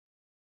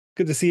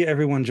Good to see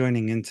everyone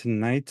joining in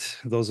tonight.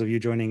 Those of you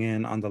joining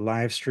in on the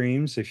live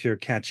streams, if you're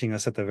catching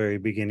us at the very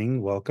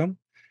beginning, welcome.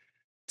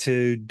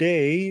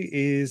 Today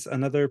is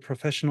another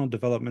professional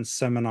development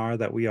seminar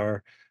that we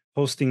are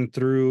hosting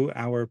through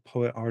our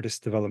Poet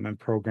Artist Development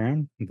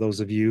Program. Those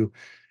of you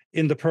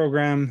in the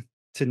program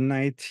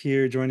tonight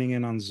here joining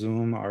in on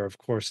Zoom are, of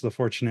course, the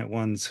fortunate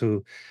ones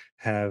who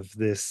have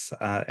this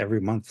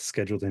every month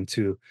scheduled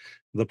into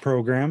the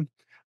program.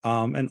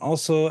 And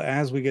also,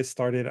 as we get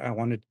started, I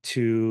wanted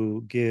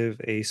to give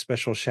a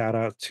special shout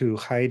out to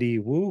Heidi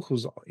Wu,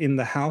 who's in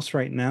the house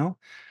right now.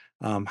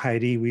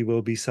 Heidi, we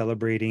will be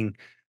celebrating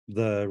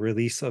the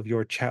release of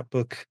your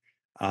chapbook.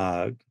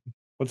 Uh,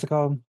 what's it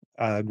called?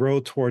 Grow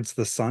Towards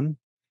the Sun.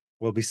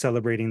 We'll be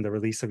celebrating the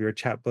release of your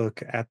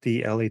chapbook at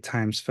the LA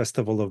Times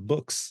Festival of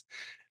Books,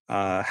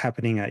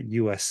 happening at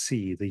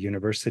USC, the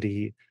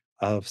University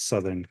of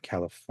Southern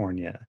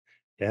California.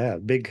 Yeah,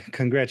 big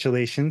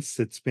congratulations.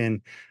 It's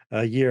been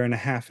a year and a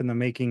half in the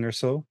making or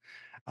so.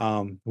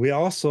 We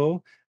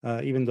also,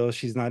 even though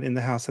she's not in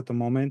the house at the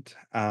moment,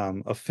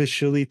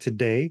 officially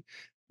today,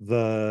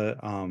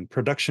 the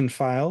production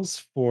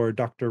files for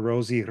Dr.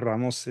 Rosie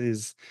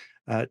Ramos's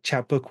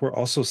chapbook were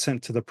also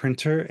sent to the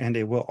printer, and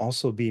it will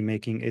also be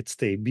making its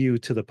debut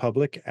to the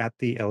public at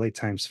the LA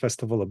Times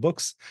Festival of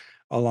Books,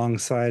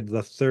 alongside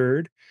the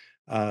third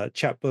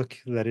chapbook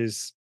that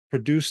is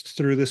produced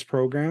through this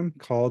program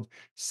called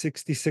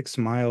 66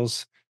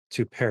 Miles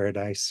to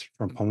Paradise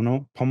from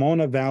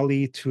Pomona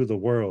Valley to the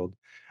World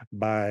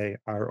by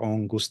our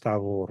own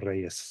Gustavo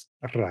Reyes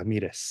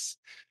Ramirez.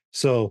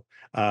 So,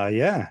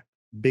 yeah,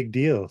 big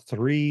deal.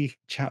 Three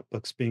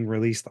chapbooks being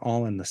released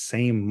all in the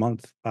same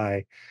month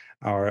by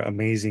our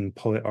amazing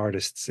poet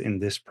artists in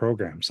this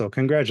program. So,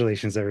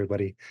 congratulations,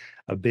 everybody.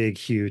 A big,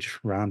 huge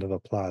round of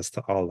applause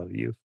to all of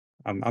you.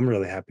 I'm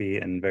really happy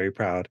and very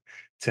proud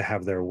to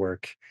have their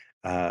work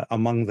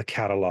among the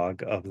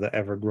catalog of the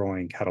ever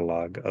growing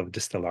catalog of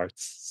DSTL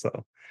Arts.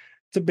 So,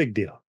 it's a big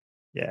deal.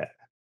 Yeah.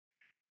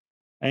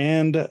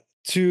 And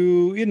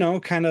to,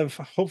 kind of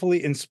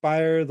hopefully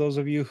inspire those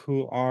of you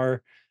who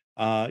are,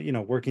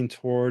 working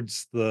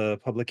towards the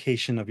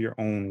publication of your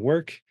own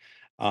work,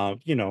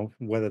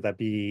 whether that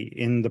be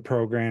in the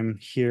program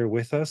here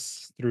with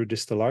us through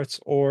Distal Arts,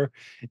 or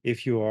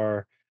if you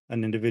are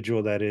an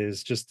individual that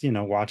is just,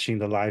 watching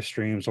the live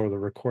streams or the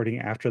recording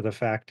after the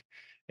fact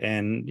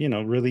and,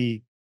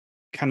 really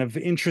kind of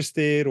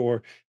interested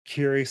or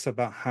curious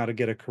about how to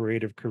get a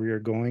creative career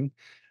going,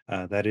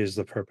 that is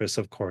the purpose,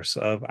 of course,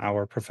 of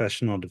our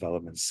professional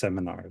development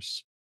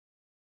seminars.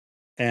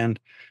 And,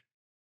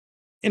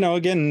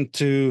 again,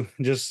 to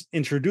just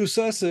introduce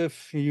us,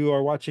 if you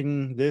are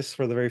watching this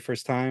for the very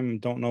first time,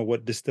 don't know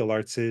what Distill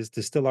Arts is,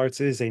 Distill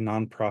Arts is a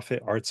nonprofit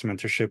arts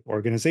mentorship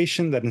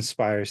organization that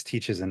inspires,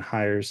 teaches, and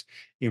hires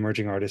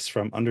emerging artists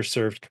from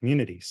underserved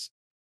communities.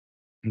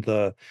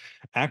 The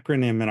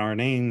acronym in our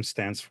name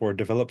stands for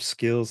Develop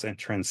Skills and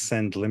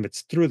Transcend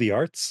Limits Through the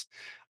Arts.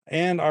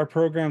 And our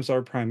programs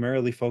are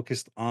primarily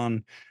focused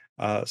on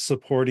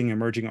supporting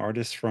emerging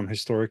artists from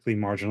historically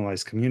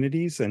marginalized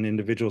communities and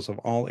individuals of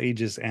all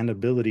ages and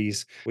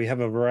abilities. We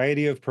have a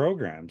variety of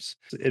programs.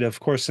 It, of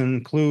course,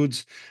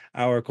 includes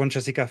our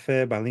Conchas y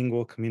Café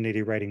bilingual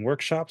community writing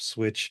workshops,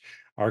 which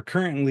are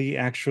currently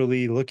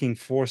actually looking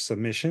for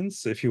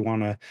submissions. If you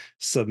want to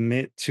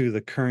submit to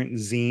the current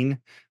zine,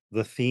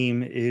 the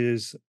theme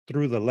is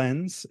Through the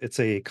Lens. It's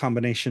a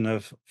combination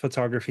of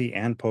photography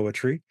and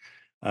poetry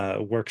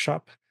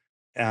workshop.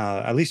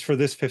 At least for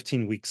this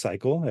 15-week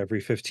cycle, every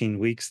 15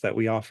 weeks that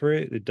we offer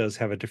it, it does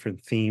have a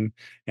different theme,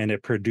 and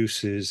it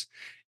produces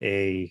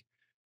a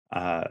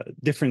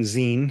different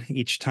zine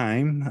each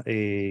time.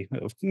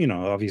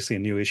 Obviously a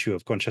new issue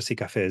of Conchas y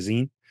Café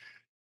zine.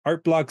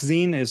 Art Block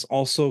Zine is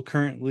also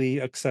currently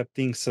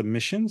accepting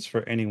submissions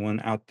for anyone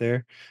out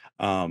there.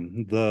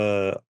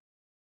 The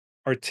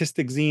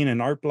artistic zine and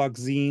art block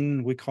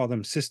zine, we call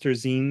them sister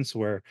zines,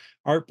 where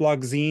art block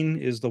zine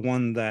is the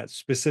one that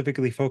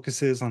specifically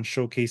focuses on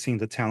showcasing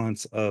the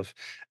talents of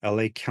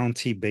LA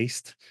County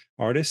based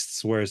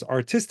artists, whereas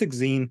artistic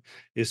zine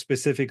is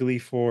specifically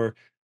for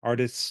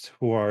artists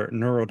who are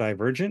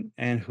neurodivergent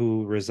and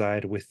who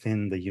reside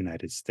within the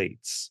United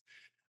States.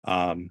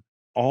 um,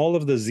 all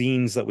of the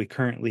zines that we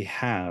currently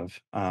have,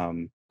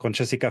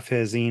 Conchas y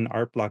Café zine,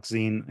 art block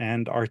zine,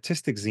 and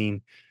artistic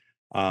zine,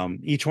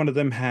 each one of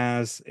them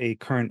has a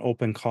current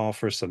open call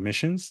for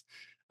submissions.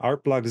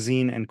 Art Block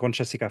Zine and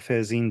Conchas y Café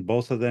Zine,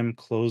 both of them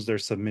close their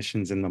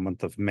submissions in the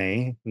month of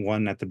May,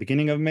 one at the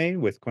beginning of May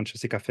with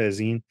Conchas y Café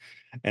Zine,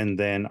 and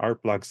then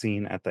Art Block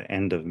Zine at the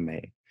end of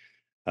May.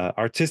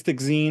 Artistic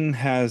Zine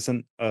has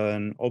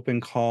an open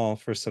call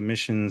for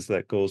submissions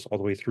that goes all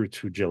the way through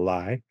to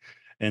July.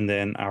 And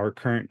then our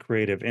current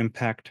Creative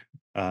Impact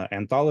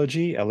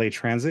anthology, LA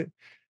Transit,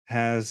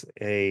 has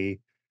a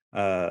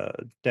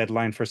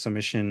deadline for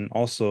submission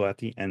also at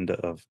the end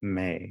of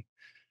May.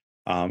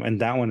 And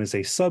that one is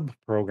a sub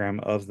program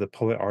of the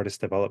Poet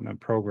Artist Development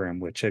Program,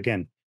 which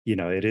again,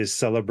 it is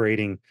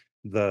celebrating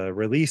the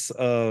release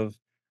of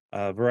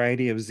a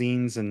variety of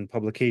zines and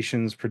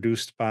publications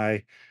produced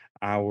by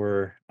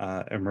our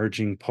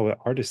emerging poet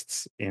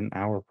artists in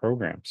our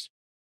programs,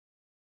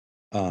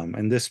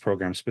 and this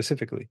program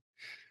specifically.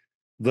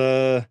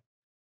 The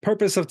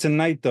purpose of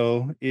tonight,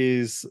 though,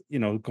 is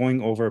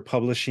going over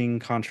publishing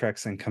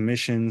contracts and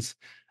commissions,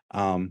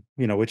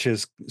 which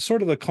is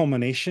sort of the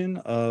culmination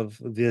of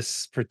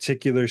this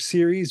particular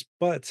series.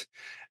 But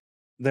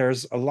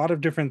there's a lot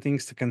of different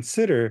things to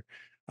consider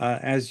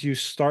as you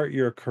start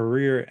your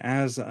career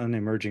as an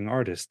emerging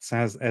artist,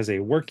 as a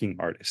working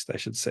artist, I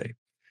should say.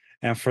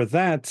 And for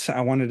that,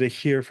 I wanted to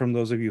hear from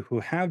those of you who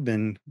have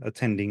been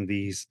attending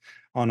these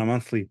on a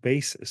monthly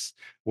basis.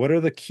 What are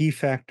the key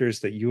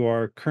factors that you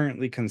are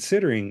currently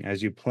considering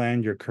as you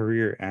plan your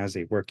career as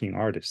a working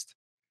artist?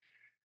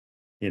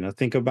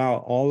 Think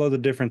about all of the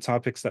different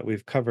topics that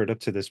we've covered up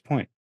to this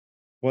point.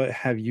 What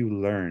have you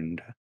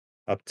learned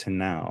up to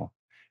now?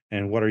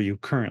 And what are you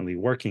currently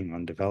working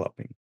on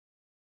developing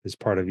as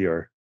part of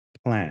your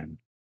plan?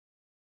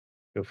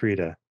 Feel free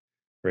to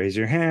raise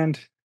your hand,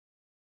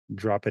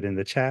 drop it in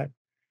the chat.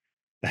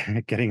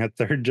 Getting a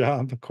third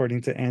job,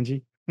 according to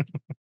Angie.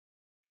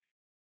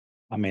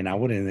 I mean, I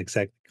wouldn't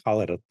exactly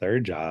call it a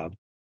third job,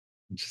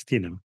 just,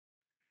 an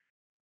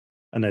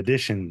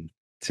addition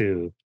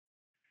to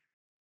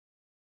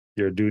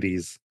your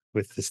duties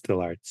with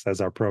DSTL Arts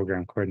as our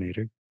program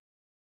coordinator.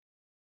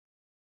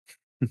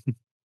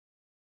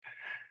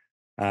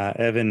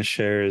 Evan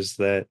shares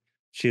that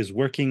she is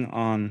working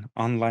on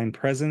online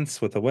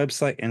presence with a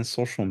website and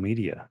social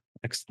media.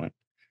 Excellent.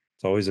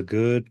 It's always a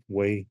good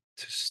way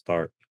to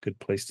start, good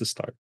place to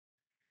start.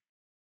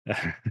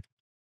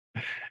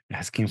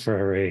 Asking for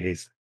a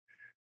raise.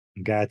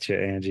 Gotcha,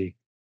 Angie.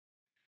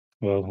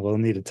 Well, we'll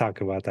need to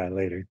talk about that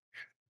later.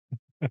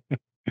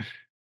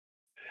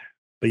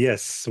 But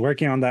yes,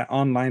 working on that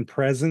online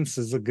presence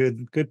is a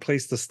good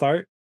place to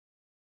start.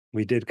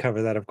 We did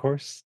cover that, of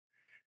course.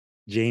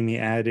 Jamie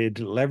added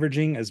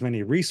leveraging as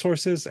many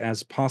resources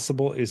as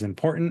possible is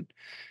important,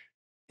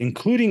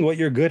 including what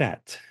you're good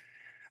at.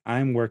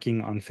 I'm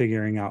working on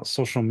figuring out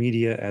social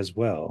media as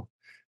well,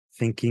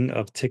 thinking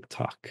of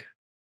TikTok.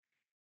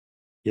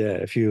 Yeah,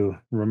 if you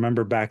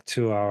remember back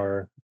to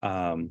our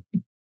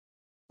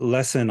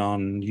lesson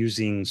on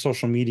using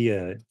social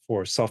media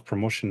for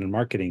self-promotion and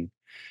marketing,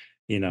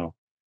 you know,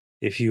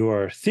 if you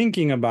are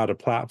thinking about a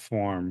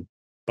platform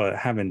but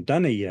haven't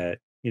done it yet,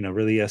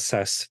 really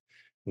assess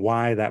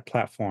why that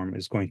platform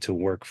is going to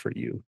work for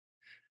you.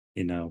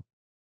 You know,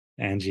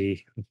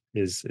 Angie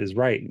is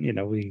right.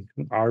 We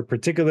our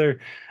particular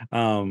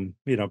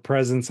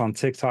presence on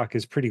TikTok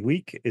is pretty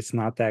weak. It's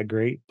not that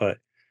great, but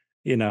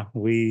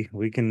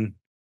we can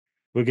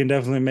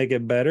definitely make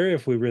it better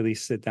if we really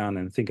sit down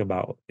and think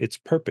about its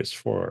purpose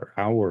for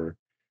our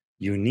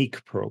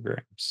unique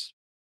programs.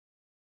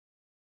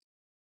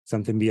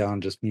 Something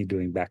beyond just me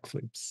doing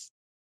backflips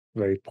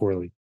very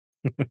poorly.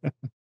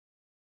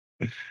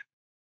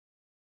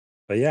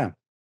 But yeah.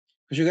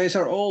 Because you guys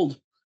are old.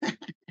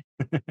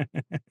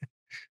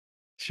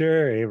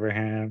 Sure,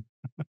 Abraham.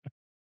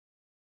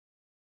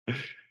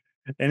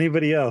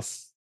 Anybody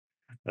else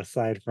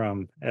aside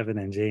from Evan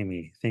and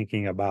Jamie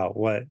thinking about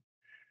what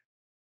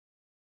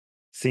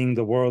seeing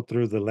the world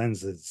through the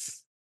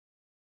lenses?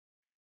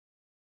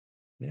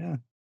 Yeah,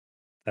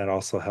 that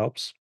also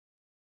helps.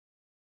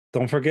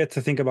 Don't forget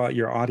to think about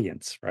your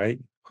audience, right?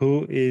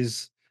 Who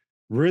is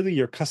really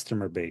your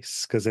customer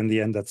base? Because in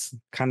the end, that's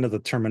kind of the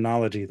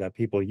terminology that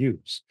people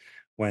use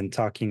when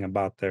talking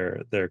about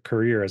their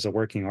career as a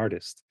working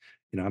artist.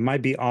 It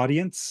might be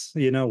audience,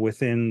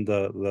 within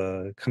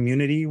the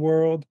community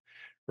world,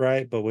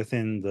 right? But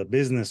within the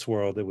business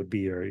world, it would be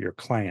your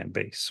client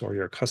base or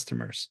your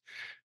customers.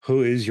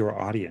 Who is your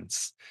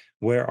audience?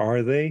 Where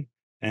are they?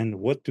 And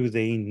what do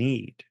they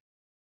need?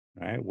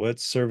 Right? What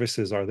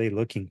services are they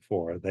looking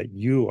for that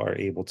you are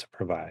able to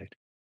provide?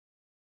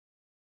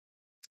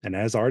 And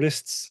as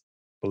artists,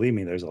 believe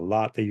me, there's a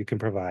lot that you can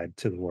provide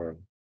to the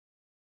world.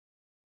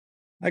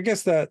 I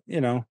guess that,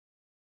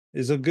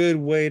 is a good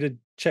way to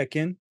check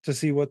in to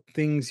see what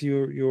things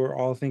you're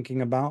all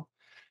thinking about.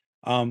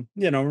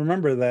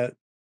 Remember that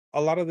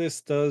a lot of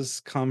this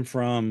does come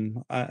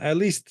from at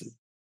least,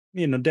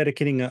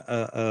 dedicating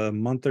a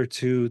month or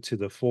two to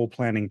the full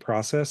planning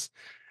process.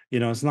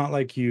 It's not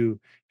like you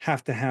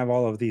have to have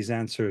all of these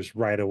answers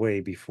right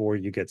away before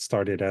you get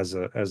started as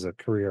a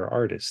career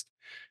artist.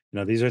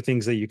 These are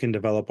things that you can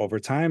develop over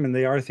time, and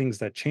they are things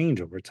that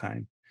change over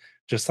time.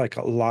 Just like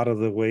a lot of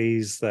the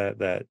ways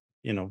that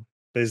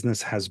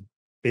business has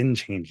been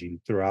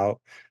changing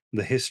throughout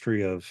the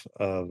history of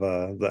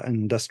the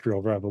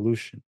industrial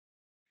revolution.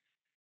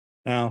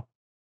 Now,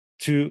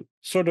 to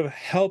sort of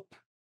help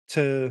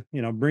to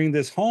bring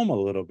this home a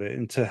little bit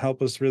and to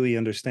help us really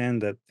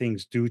understand that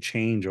things do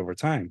change over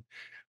time,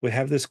 we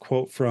have this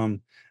quote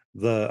from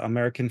the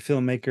American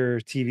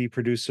filmmaker, TV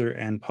producer,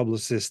 and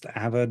publicist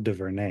Ava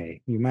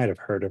DuVernay. You might have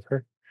heard of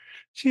her.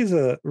 She's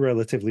a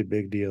relatively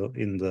big deal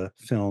in the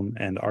film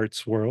and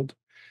arts world.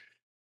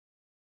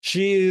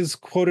 She is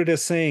quoted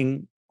as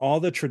saying, all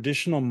the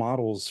traditional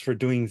models for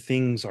doing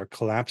things are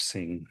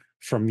collapsing,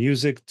 from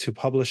music to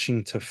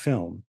publishing to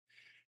film.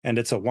 And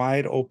it's a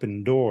wide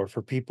open door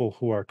for people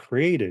who are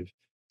creative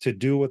to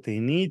do what they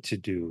need to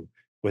do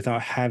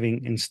without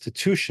having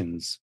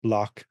institutions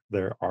block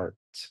their art.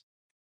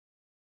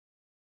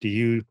 Do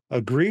you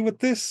agree with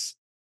this?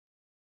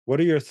 What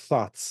are your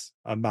thoughts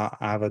about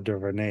Ava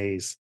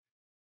DuVernay's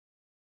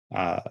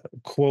uh,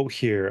 quote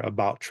here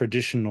about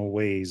traditional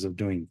ways of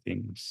doing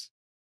things?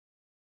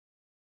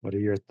 What are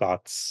your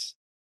thoughts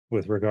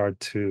with regard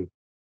to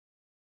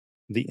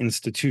the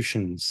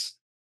institutions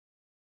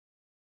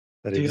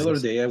that The other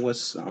exist? day, I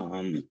was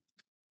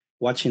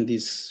watching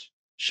this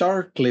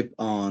short clip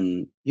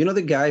on,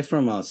 the guy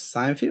from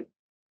Seinfeld,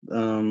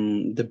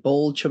 the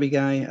bold, chubby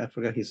guy. I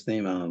forgot his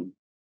name. Ja-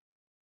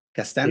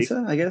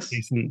 Costanza, I guess.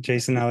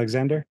 Jason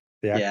Alexander,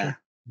 the actor. Yeah.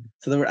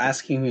 So they were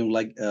asking him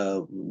like,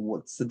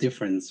 what's the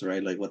difference,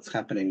 right? Like, what's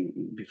happening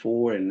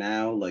before and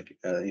now, like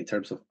in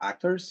terms of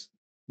actors.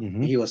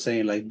 Hmm. He was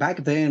saying like back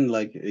then,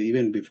 like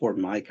even before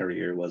my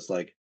career, was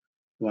like,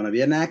 you want to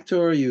be an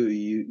actor,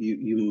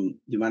 you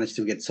manage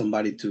to get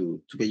somebody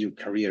to get your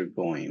career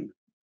going.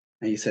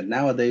 And he said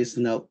nowadays,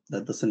 no,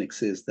 that doesn't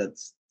exist.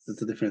 That's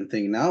a different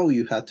thing. Now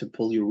you have to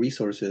pull your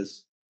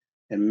resources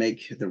and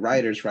make the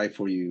writers write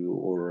for you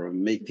or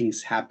make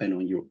things happen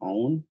on your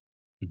own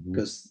Hmm.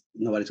 because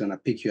nobody's gonna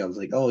pick you up. It's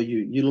like, oh,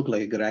 you look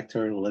like a good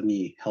actor. Let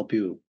me help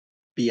you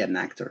be an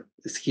actor.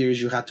 It's here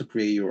you have to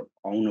create your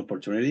own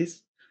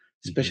opportunities,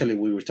 Hmm. especially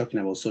we were talking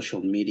about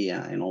social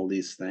media and all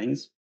these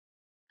things.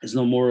 It's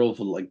no more of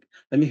like,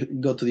 let me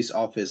go to this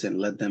office and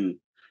let them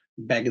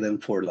beg them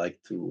for like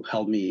to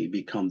help me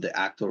become the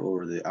actor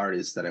or the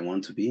artist that I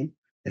want to be.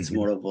 It's Hmm.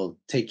 more of a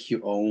take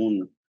your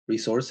own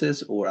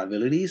resources or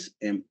abilities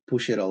and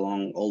push it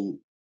along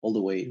all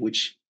the way,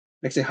 which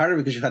makes it harder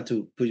because you have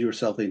to put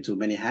yourself into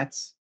many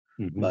hats.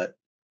 Hmm. But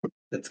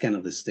that's kind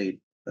of the state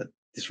that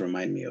this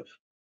remind me of.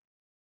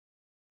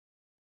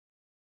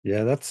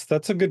 Yeah,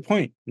 that's a good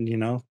point.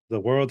 The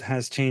world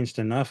has changed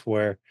enough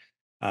where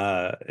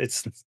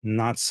it's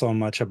not so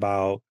much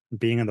about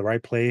being in the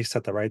right place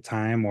at the right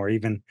time or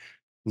even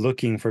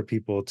looking for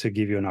people to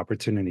give you an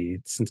opportunity.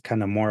 It's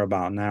kind of more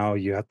about now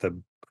you have to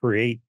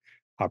create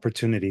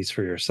opportunities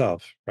for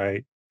yourself,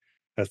 right?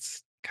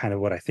 That's kind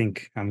of what I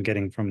think I'm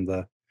getting from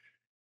the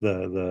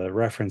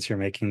reference you're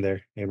making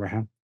there,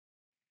 Abraham.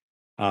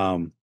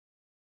 Um,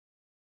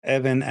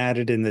 Evan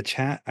added in the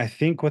chat, I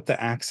think with the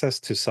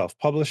access to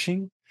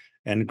self-publishing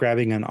and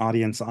grabbing an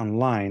audience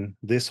online,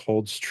 this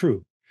holds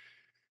true.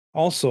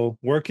 Also,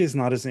 work is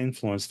not as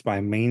influenced by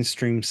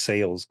mainstream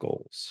sales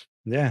goals.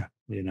 Yeah,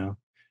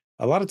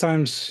 a lot of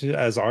times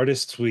as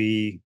artists,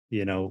 we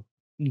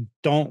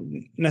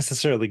don't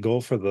necessarily go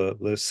for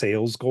the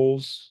sales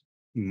goals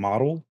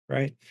model,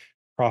 right?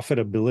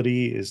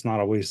 Profitability is not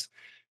always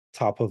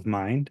top of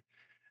mind.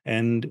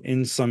 And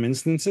in some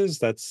instances,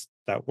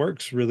 that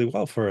works really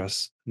well for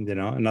us. In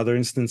other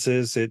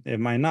instances, it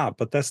might not.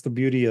 But that's the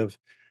beauty of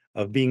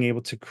being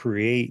able to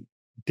create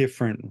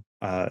different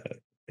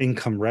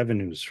income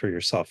revenues for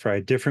yourself,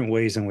 right? Different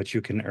ways in which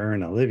you can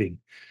earn a living.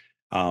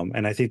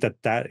 And I think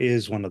that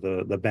is one of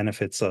the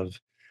benefits of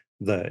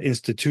the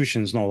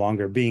institutions no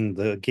longer being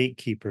the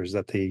gatekeepers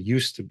that they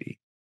used to be.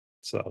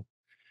 So,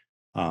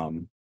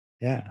 um,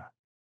 yeah.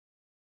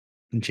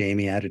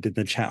 Jamie added in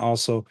the chat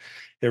also,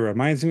 it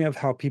reminds me of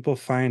how people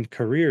find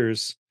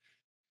careers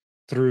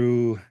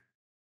through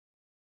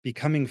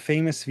becoming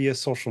famous via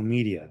social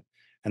media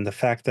and the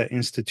fact that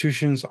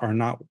institutions are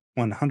not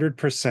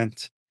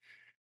 100%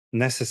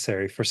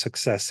 necessary for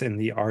success in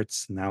the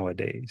arts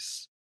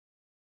nowadays.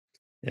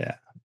 Yeah.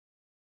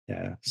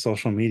 Yeah.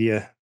 Social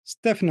media has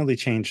definitely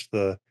changed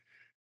the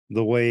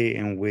way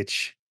in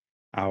which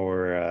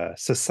our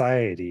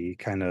society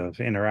kind of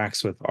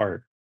interacts with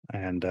art.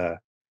 And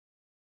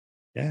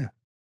yeah,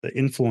 the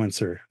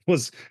influencer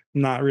was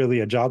not really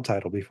a job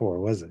title before,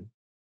 was it?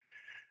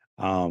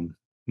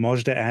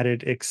 Mojda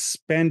added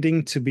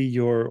expanding to be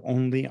your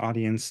only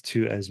audience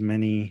to as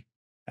many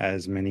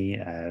as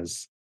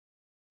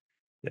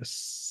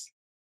yes.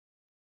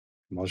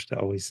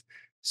 Mojda always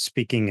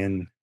speaking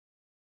in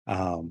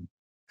um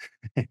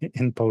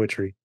in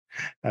poetry.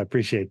 I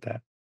appreciate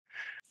that.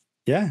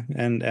 Yeah,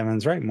 and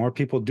Evan's right. More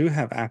people do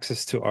have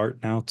access to art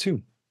now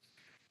too.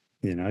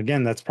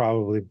 Again, that's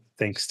probably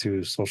thanks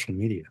to social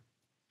media.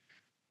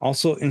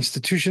 Also,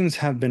 institutions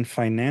have been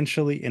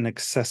financially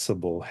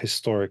inaccessible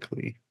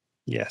historically.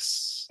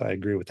 Yes, I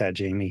agree with that,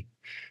 Jamie.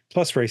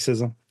 Plus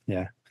racism.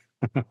 Yeah.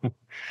 I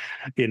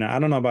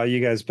don't know about you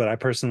guys, but I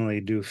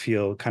personally do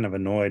feel kind of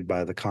annoyed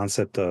by the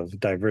concept of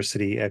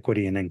diversity,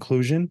 equity, and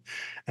inclusion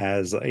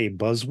as a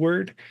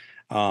buzzword.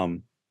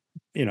 Um,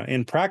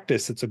 in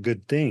practice, it's a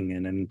good thing.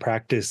 And in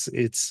practice,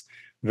 it's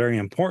very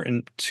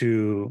important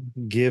to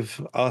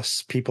give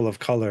us people of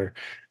color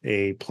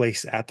a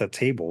place at the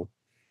table.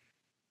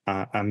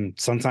 I'm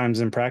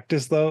sometimes in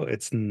practice, though,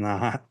 it's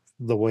not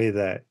the way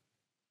that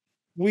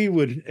we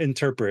would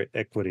interpret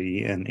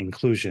equity and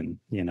inclusion.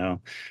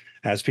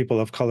 As people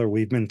of color,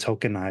 we've been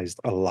tokenized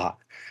a lot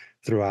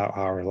throughout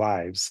our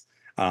lives.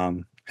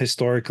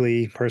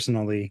 Historically,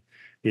 personally,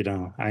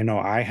 I know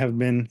I have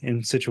been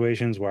in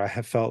situations where I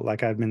have felt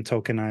like I've been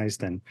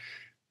tokenized, and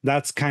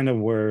that's kind of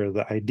where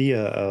the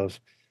idea of,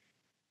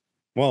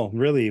 well,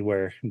 really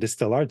where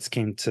Distill Arts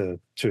came to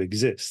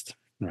exist,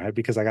 right?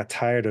 Because I got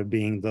tired of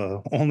being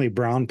the only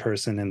brown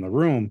person in the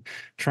room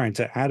trying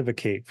to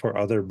advocate for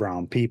other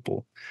brown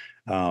people.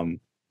 Um,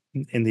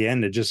 in the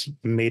end, it just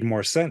made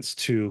more sense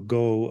to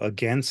go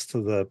against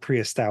the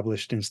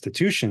pre-established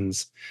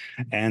institutions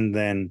and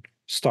then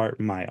start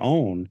my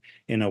own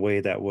in a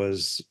way that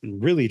was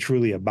really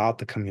truly about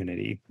the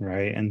community,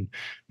 right? And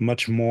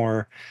much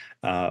more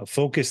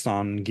focused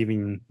on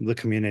giving the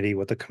community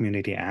what the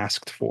community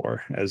asked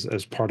for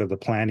as part of the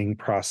planning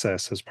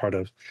process, as part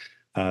of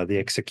the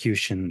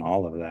execution,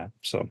 all of that.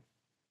 So,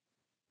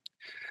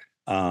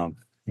 um,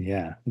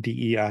 yeah,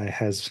 DEI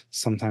has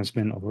sometimes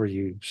been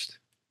overused.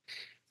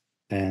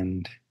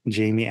 And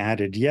Jamie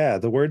added, yeah,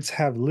 the words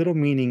have little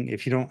meaning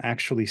if you don't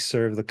actually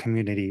serve the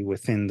community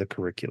within the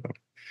curriculum.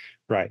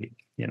 Right.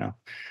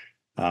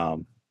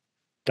 Um,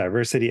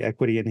 diversity,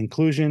 equity, and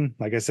inclusion,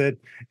 like I said,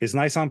 is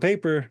nice on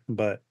paper,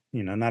 but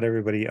not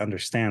everybody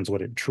understands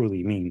what it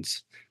truly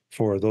means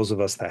for those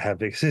of us that have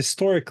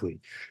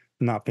historically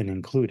not been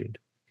included.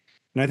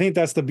 And I think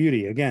that's the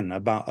beauty, again,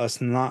 about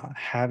us not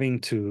having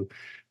to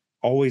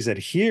always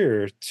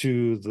adhere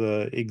to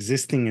the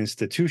existing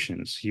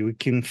institutions. You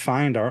can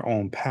find our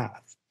own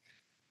path.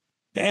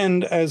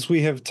 And as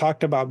we have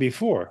talked about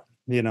before,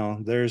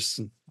 there's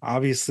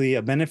obviously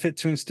a benefit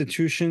to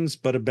institutions,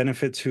 but a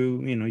benefit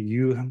to,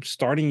 you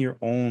starting your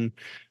own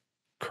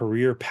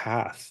career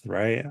path,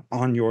 right?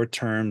 On your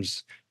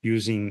terms,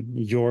 using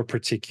your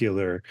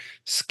particular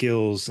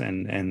skills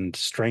and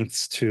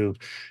strengths to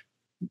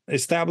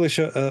establish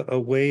a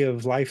way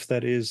of life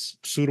that is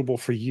suitable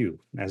for you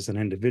as an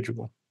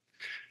individual.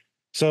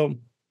 So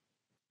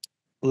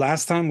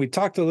last time we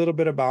talked a little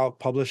bit about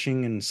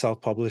publishing and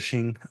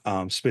self-publishing,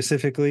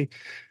 specifically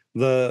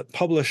the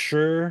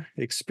publisher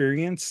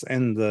experience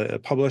and the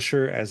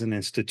publisher as an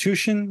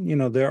institution.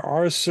 There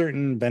are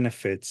certain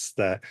benefits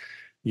that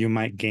you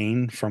might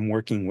gain from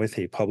working with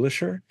a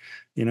publisher.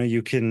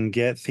 You can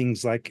get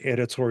things like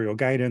editorial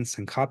guidance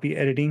and copy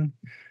editing.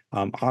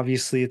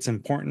 Obviously, it's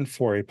important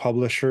for a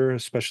publisher,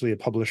 especially a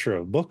publisher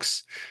of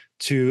books,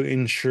 to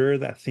ensure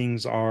that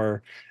things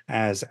are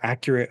as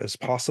accurate as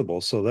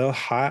possible. So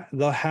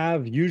they'll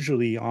have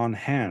usually on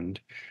hand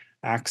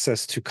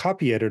access to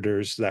copy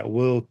editors that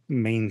will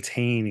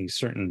maintain a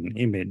certain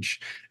image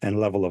and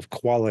level of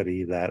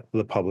quality that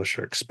the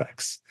publisher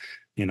expects.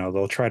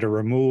 They'll try to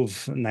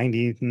remove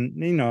 90,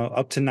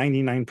 up to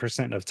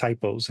 99% of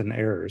typos and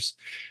errors.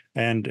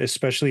 And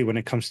especially when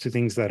it comes to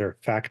things that are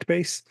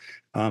fact-based,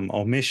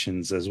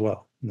 omissions as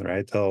well,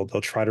 right? They'll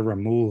try to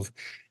remove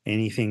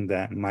anything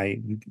that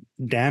might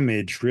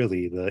damage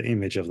really the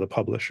image of the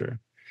publisher.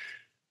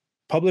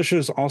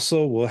 Publishers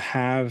also will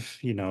have,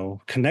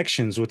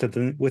 connections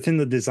within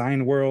the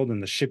design world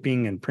and the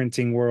shipping and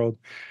printing world.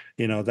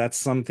 That's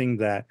something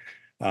that,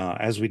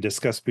 as we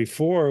discussed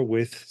before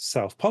with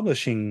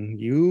self-publishing,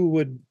 you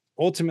would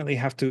ultimately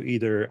have to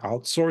either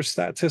outsource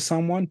that to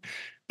someone,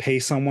 pay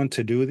someone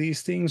to do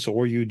these things,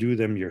 or you do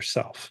them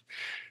yourself,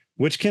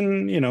 which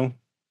can,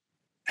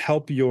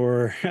 help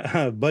your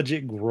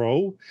budget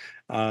grow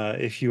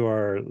if you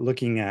are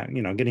looking at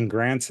getting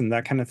grants and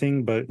that kind of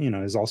thing, but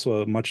is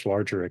also a much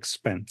larger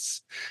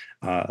expense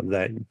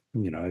that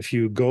if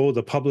you go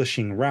the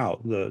publishing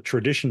route, the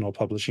traditional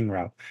publishing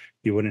route,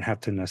 you wouldn't have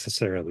to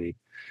necessarily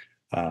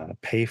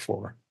pay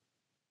for.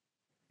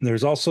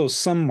 There's also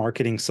some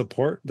marketing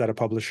support that a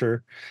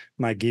publisher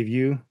might give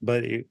you,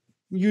 but it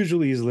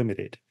usually is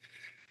limited.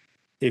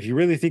 If you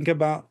really think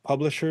about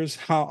publishers,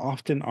 how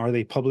often are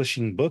they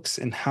publishing books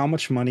and how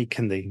much money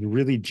can they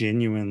really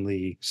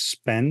genuinely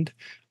spend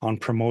on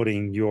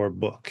promoting your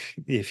book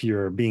if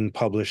you're being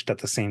published at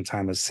the same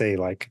time as, say,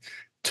 like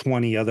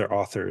 20 other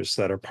authors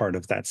that are part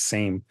of that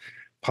same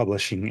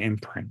publishing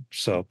imprint?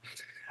 So,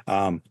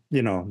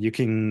 you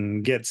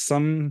can get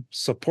some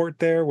support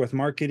there with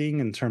marketing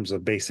in terms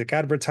of basic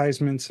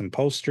advertisements and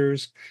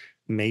posters,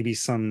 maybe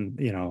some,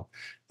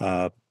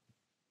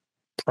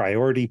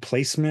 priority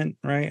placement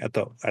right at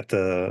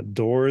the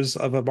doors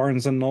of a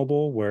Barnes and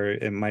Noble where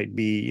it might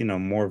be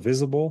more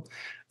visible,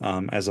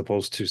 as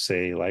opposed to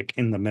say like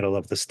in the middle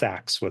of the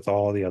stacks with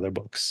all the other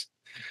books.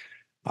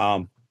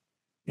 um,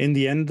 in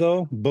the end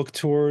though, book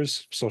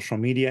tours, social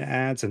media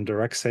ads, and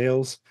direct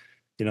sales,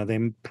 they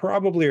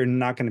probably are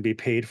not going to be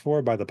paid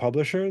for by the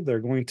publisher. They're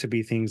going to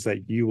be things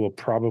that you will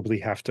probably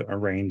have to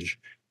arrange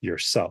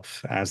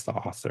yourself as the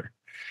author.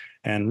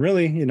 And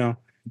really,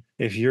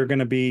 if you're going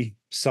to be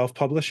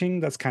self-publishing,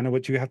 that's kind of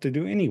what you have to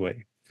do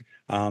anyway.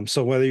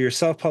 So whether you're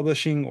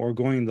self-publishing or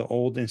going the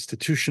old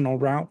institutional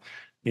route,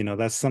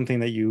 that's something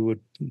that you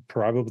would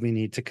probably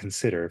need to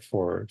consider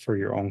for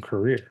your own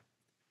career.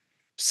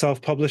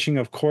 Self-publishing,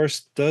 of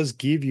course, does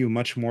give you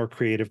much more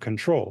creative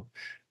control.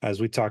 As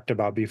we talked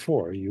about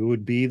before, you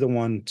would be the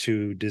one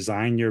to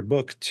design your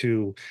book,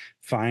 to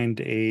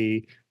find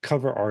a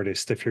cover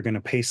artist if you're going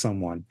to pay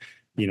someone,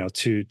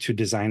 to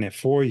design it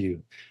for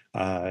you.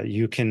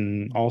 You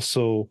can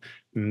also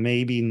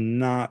maybe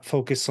not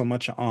focus so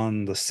much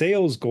on the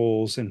sales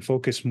goals and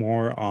focus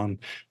more on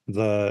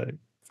the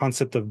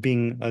concept of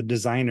being a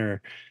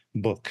designer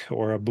book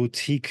or a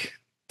boutique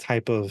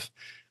type of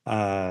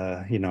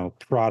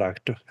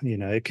product.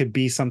 It could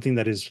be something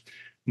that is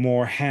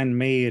more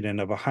handmade and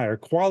of a higher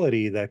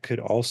quality that could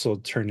also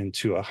turn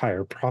into a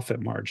higher profit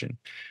margin.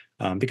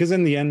 Because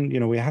in the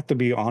end, we have to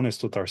be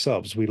honest with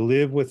ourselves. We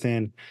live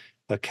within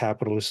a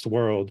capitalist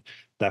world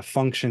that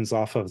functions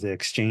off of the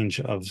exchange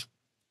of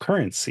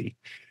currency.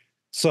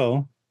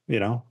 So,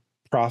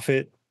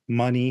 profit,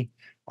 money,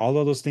 all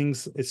of those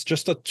things, it's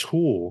just a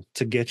tool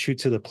to get you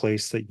to the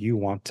place that you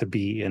want to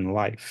be in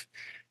life.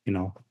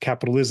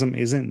 Capitalism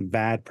isn't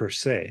bad per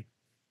se.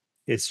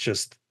 It's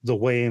just the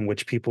way in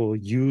which people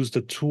use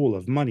the tool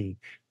of money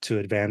to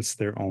advance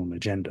their own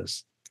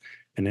agendas.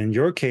 And in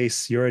your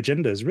case, your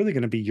agenda is really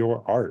going to be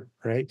your art,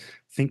 right?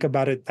 Think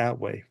about it that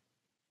way.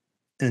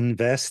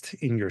 Invest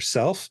in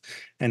yourself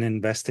and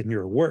invest in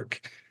your work.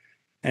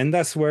 And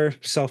that's where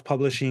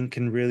self-publishing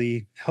can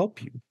really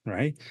help you,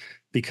 right?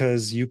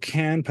 Because you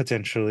can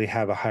potentially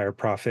have a higher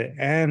profit.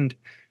 And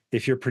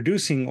if you're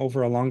producing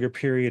over a longer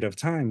period of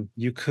time,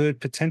 you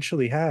could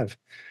potentially have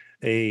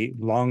a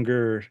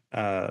longer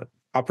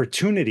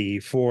opportunity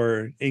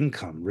for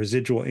income,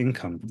 residual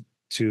income,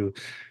 to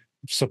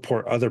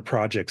support other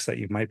projects that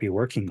you might be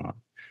working on.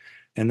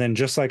 And then,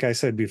 just like I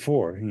said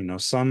before,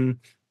 some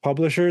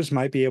publishers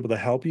might be able to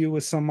help you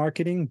with some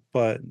marketing,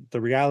 but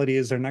the reality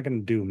is they're not going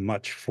to do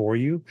much for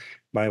you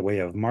by way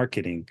of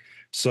marketing.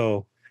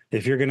 So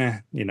if you're going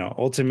to,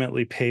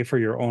 ultimately pay for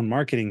your own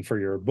marketing for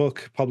your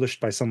book published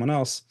by someone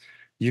else,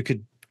 you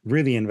could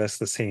really invest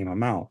the same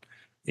amount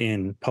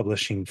in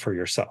publishing for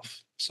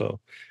yourself. So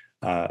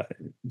uh,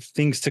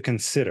 things to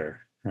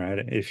consider, right?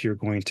 If you're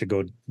going to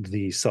go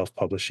the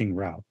self-publishing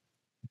route.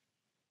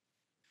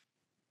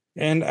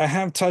 And I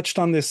have touched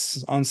on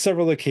this on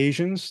several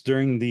occasions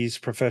during these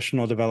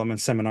professional development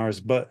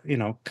seminars, but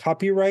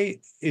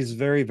copyright is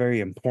very, very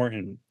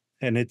important.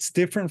 And it's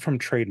different from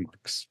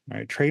trademarks,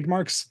 right?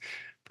 Trademarks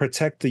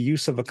protect the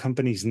use of a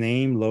company's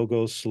name,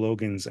 logos,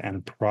 slogans,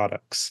 and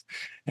products.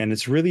 And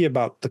it's really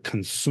about the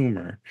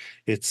consumer.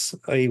 It's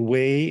a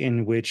way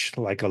in which,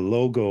 like a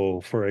logo,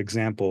 for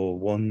example,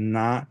 will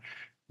not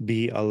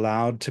be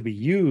allowed to be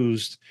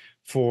used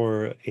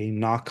for a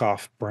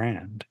knockoff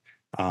brand.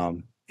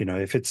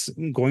 If it's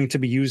going to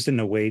be used in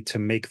a way to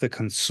make the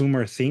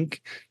consumer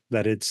think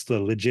that it's the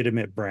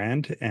legitimate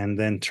brand and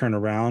then turn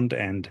around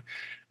and,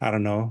 I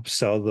don't know,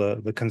 sell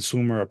the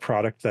consumer a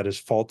product that is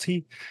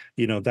faulty,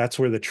 that's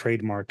where the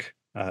trademark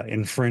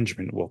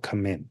infringement will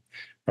come in,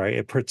 right?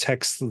 It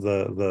protects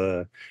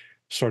the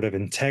sort of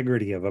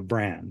integrity of a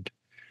brand.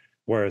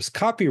 Whereas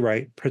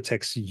copyright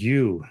protects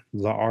you,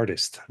 the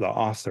artist, the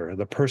author,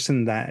 the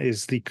person that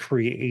is the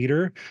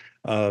creator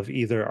of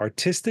either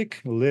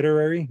artistic,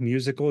 literary,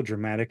 musical,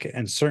 dramatic,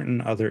 and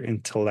certain other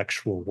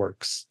intellectual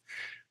works.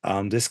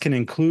 This can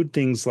include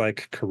things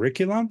like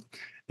curriculum,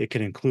 it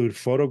can include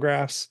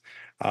photographs,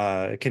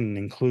 it can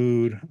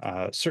include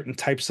certain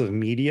types of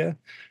media.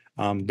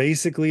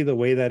 Basically, the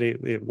way that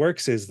it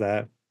works is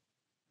that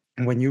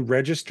when you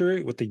register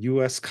it with the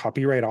US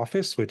Copyright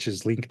Office, which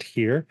is linked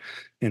here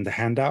in the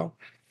handout,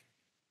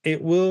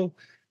 it will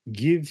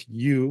give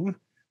you,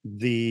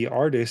 the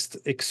artist,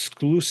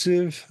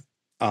 exclusive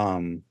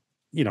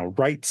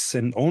rights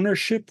and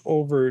ownership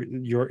over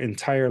your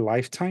entire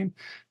lifetime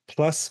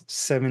plus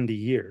 70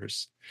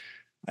 years.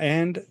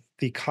 And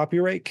the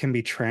copyright can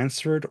be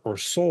transferred or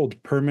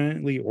sold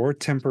permanently or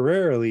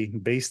temporarily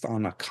based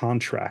on a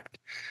contract.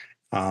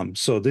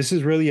 So this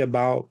is really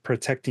about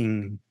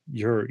protecting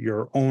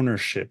your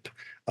ownership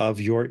of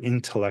your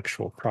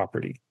intellectual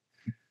property.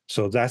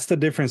 So that's the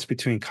difference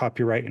between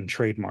copyright and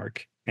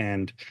trademark.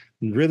 And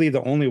really,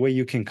 the only way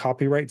you can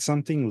copyright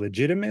something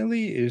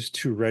legitimately is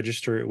to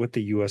register it with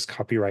the US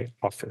Copyright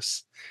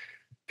Office.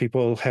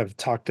 People have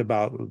talked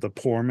about the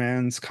poor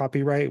man's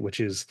copyright, which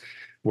is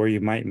where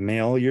you might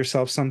mail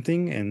yourself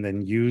something and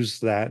then use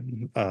that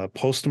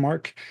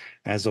postmark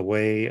as a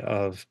way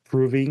of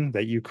proving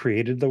that you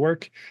created the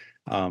work.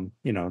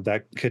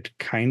 That could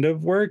kind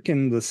of work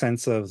in the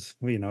sense of,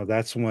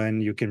 that's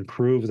when you can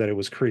prove that it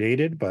was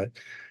created, but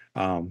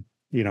um,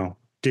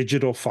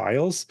 digital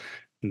files,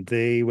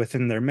 they,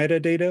 within their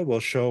metadata, will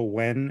show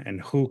when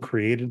and who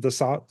created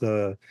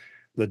the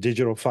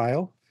digital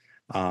file,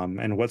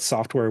 and what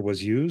software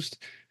was used.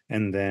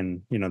 And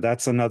then,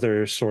 that's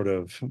another sort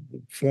of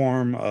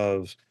form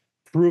of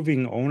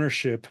proving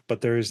ownership,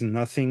 but there is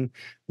nothing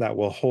that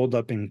will hold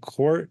up in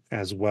court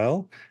as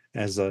well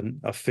as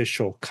an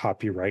official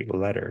copyright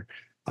letter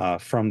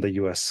from the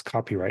US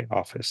Copyright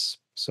Office.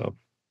 So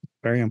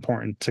very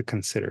important to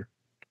consider,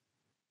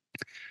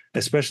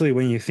 especially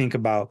when you think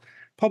about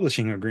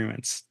publishing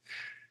agreements.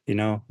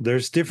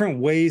 There's different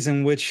ways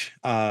in which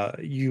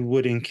you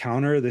would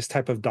encounter this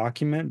type of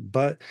document,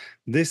 but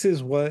this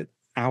is what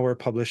our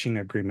publishing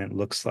agreement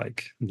looks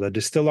like. The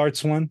DSTL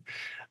Arts one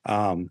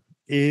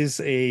is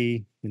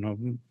a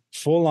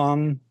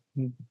full-on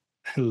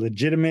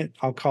legitimate,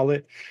 I'll call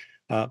it,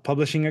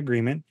 publishing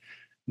agreement.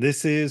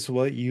 This is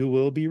what you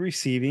will be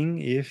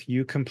receiving if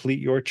you complete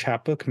your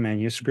chapbook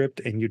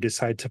manuscript and you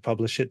decide to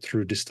publish it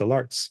through DSTL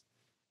Arts.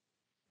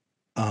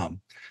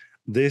 Um,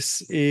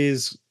 this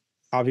is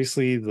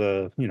obviously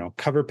the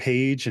cover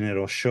page, and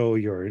it'll show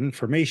your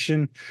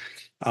information.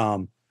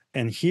 Um,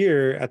 and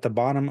here at the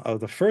bottom of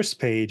the first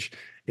page,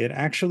 it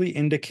actually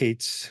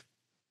indicates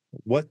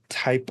what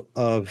type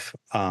of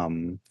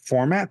file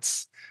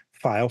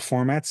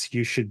formats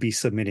you should be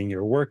submitting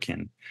your work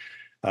in.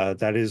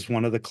 That is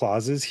one of the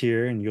clauses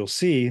here, and you'll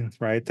see,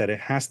 right, that it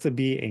has to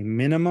be a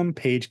minimum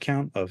page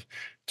count of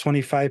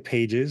 25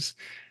 pages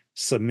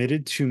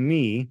submitted to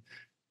me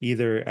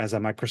either as a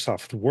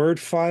Microsoft Word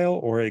file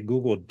or a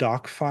Google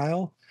Doc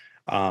file.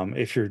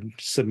 If you're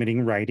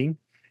submitting writing,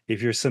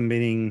 if you're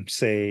submitting,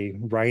 say,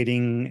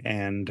 writing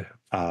and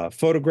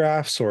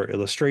photographs or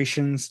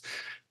illustrations,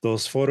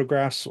 those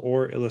photographs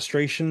or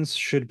illustrations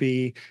should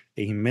be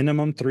a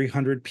minimum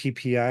 300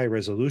 ppi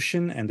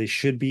resolution, and they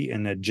should be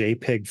in a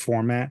JPEG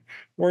format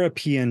or a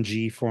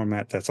PNG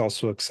format that's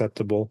also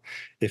acceptable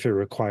if it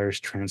requires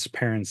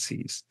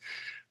transparencies.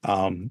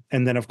 And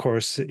then, of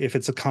course, if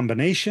it's a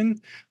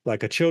combination,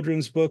 like a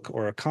children's book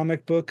or a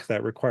comic book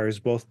that requires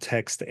both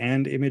text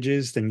and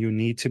images, then you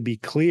need to be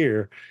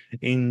clear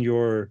in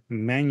your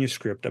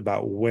manuscript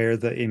about where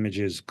the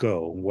images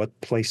go,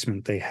 what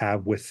placement they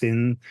have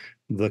within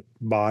the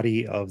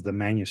body of the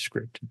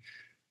manuscript.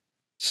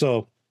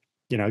 So,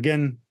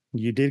 again,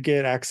 you did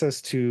get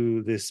access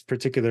to this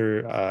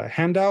particular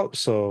handout,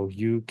 so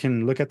you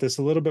can look at this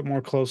a little bit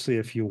more closely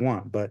if you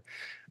want. But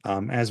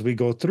as we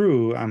go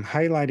through, I'm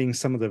highlighting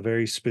some of the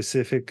very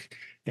specific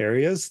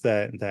areas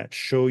that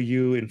show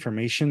you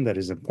information that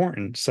is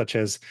important, such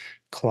as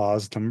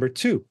clause number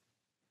 2.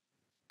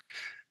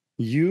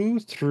 You,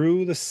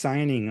 through the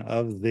signing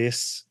of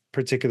this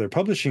particular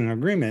publishing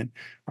agreement,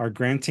 are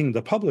granting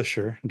the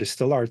publisher,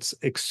 DSTL Arts,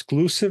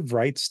 exclusive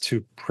rights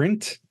to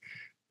print,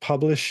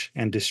 publish,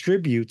 and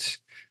distribute,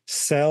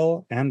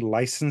 sell, and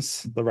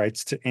license the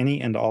rights to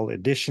any and all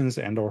editions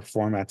and or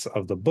formats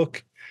of the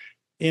book,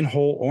 in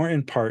whole or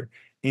in part,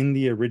 in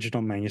the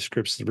original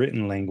manuscript's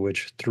written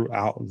language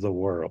throughout the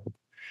world.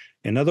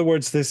 In other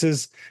words, this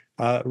is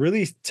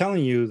really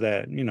telling you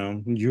that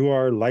you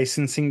are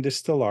licensing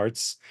DSTL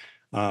Arts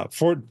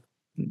for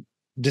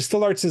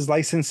DSTL Arts is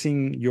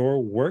licensing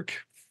your work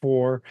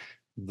for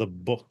the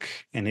book,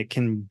 and it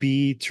can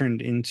be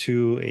turned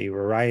into a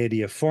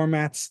variety of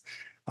formats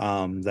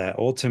that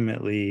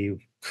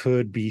ultimately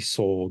could be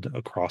sold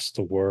across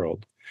the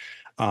world.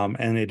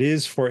 And it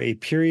is for a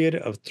period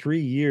of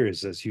 3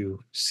 years, as you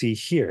see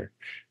here,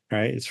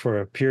 right? It's for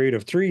a period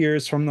of 3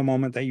 years from the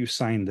moment that you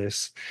sign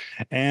this,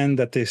 and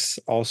that this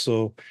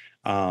also,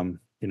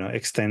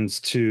 extends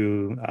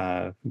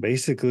to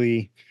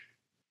basically,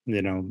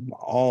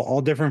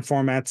 all different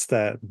formats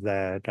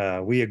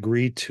that we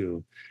agreed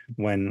to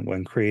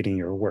when creating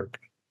your work.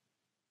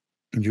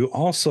 You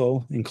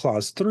also, in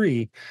clause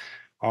 3,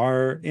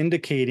 are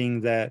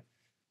indicating that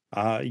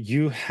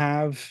you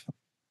have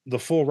the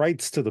full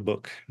rights to the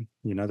book,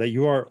 that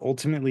you are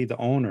ultimately the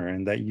owner,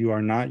 and that you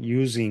are not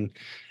using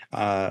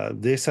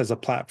this as a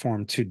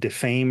platform to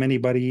defame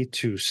anybody,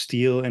 to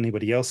steal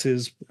anybody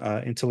else's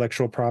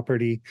intellectual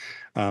property,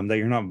 that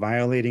you're not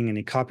violating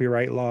any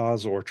copyright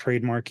laws or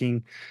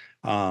trademarking,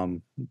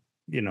 um,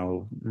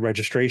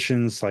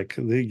 registrations. Like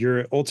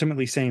you're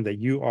ultimately saying that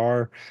you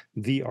are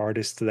the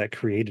artist that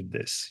created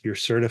this. You're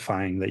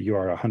certifying that you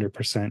are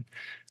 100%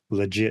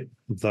 legit,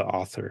 the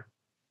author.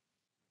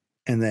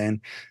 And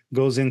then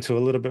goes into a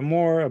little bit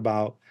more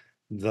about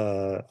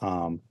the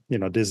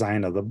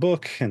design of the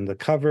book and the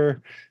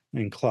cover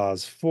in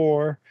clause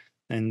 4.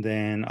 And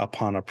then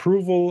upon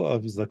approval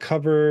of the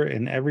cover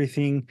and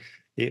everything,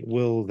 it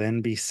will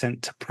then be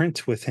sent to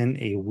print within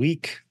a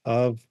week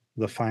of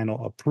the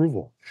final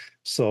approval.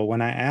 So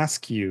when I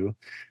ask you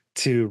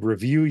to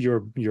review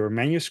your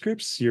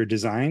manuscripts, your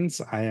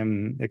designs, I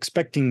am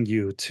expecting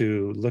you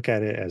to look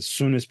at it as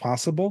soon as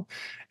possible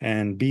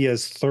and be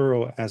as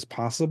thorough as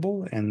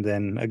possible. And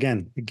then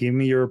again, give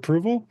me your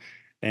approval.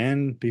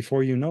 And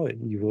before you know it,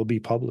 you will be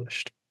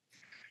published.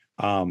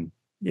 And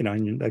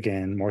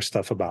again, more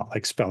stuff about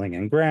like spelling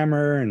and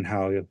grammar and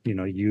how,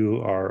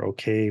 you are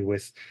okay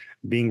with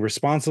being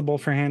responsible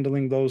for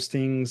handling those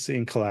things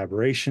in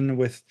collaboration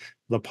with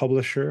the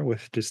publisher,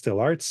 with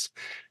DSTL Arts.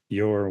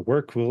 Your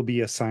work will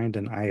be assigned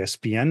an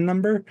ISBN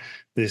number.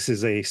 This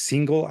is a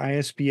single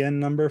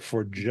ISBN number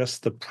for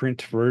just the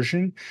print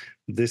version.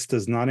 This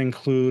does not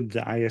include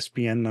the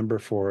ISBN number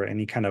for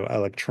any kind of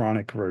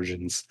electronic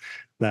versions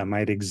that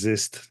might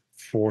exist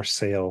for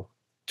sale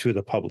to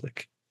the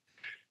public.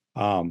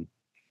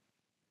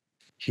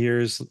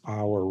 Here's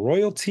our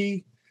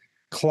royalty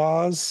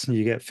clause.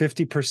 You get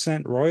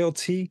 50%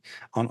 royalty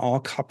on all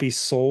copies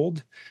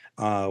sold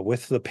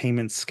with the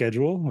payment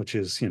schedule, which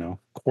is,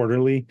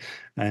 quarterly,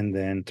 and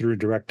then through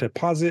direct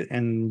deposit.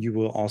 And you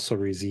will also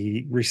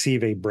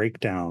receive a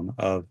breakdown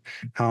of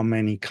how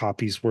many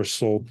copies were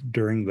sold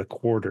during the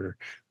quarter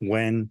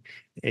when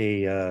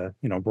a,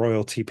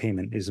 royalty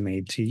payment is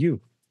made to you.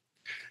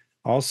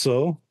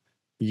 Also,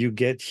 you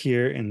get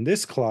here in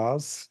this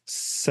clause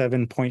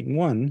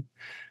 7.1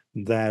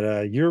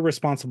 that you're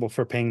responsible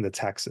for paying the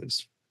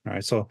taxes. All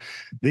right. So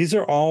these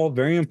are all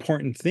very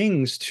important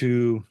things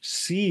to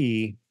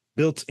see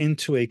built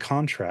into a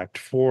contract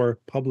for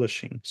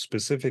publishing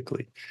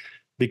specifically,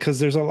 because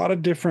there's a lot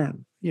of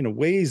different,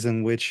 ways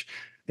in which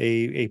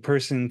a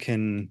person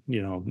can,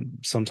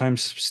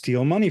 sometimes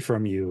steal money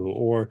from you,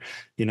 or,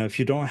 if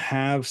you don't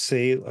have,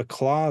 say, a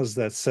clause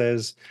that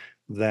says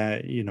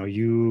that,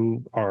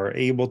 you are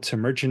able to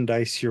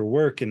merchandise your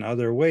work in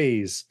other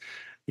ways,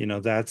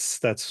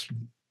 that's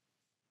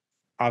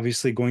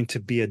obviously going to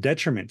be a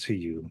detriment to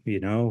you.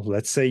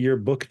 Let's say your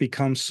book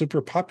becomes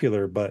super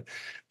popular, but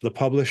the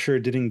publisher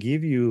didn't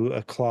give you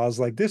a clause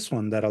like this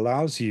one that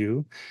allows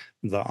you,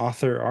 the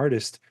author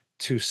artist,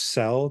 to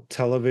sell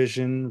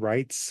television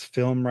rights,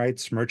 film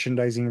rights,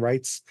 merchandising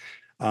rights,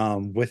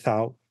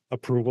 without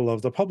approval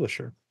of the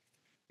publisher.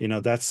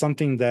 That's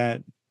something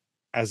that,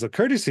 as a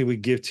courtesy, we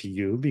give to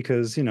you,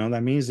 because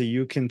that means that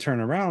you can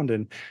turn around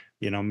and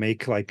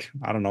make, like,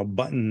 I don't know,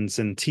 buttons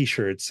and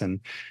t-shirts, and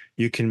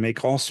you can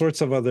make all sorts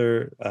of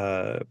other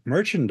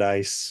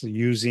merchandise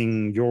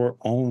using your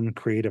own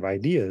creative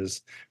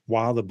ideas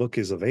while the book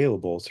is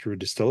available through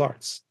Distill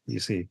Arts, you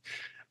see.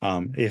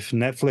 If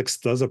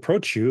Netflix does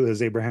approach you,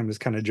 as Abraham is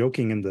kind of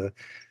joking in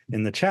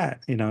the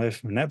chat,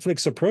 if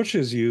Netflix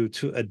approaches you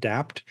to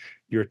adapt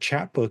your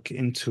chapbook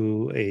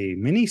into a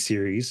mini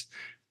series,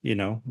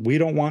 we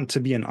don't want to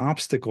be an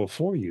obstacle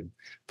for you.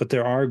 But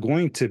there are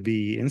going to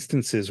be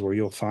instances where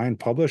you'll find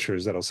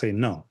publishers that'll say,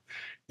 no,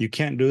 you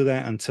can't do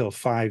that until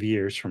 5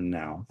 years from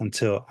now,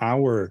 until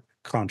our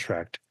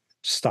contract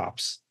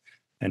stops.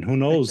 And who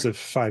knows if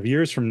 5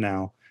 years from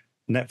now,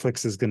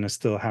 Netflix is going to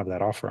still have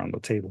that offer on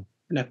the table.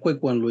 And a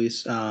quick one,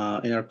 Luis. In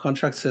our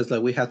contract says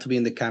that we have to be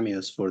in the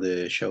cameos for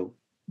the show.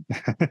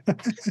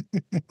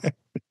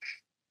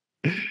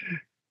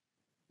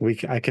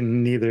 I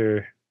can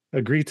neither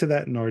agree to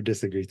that nor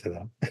disagree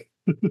to that.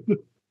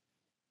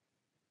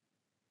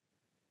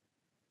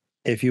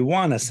 If you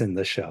want us in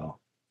the show,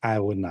 I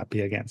would not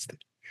be against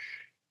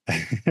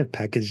it.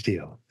 Package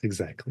deal,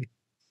 exactly.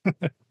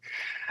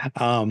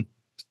 um,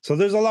 so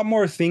there's a lot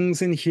more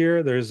things in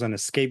here. There's an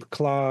escape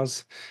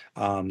clause.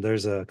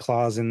 There's a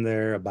clause in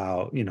there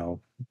about,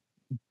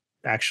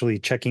 actually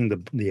checking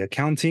the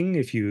accounting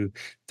if you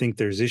think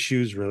there's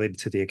issues related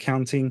to the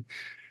accounting.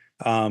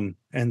 And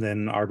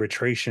then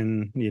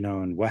arbitration,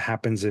 and what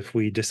happens if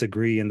we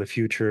disagree in the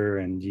future,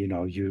 and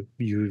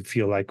you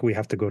feel like we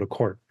have to go to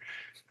court.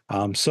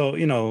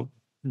 So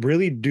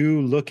really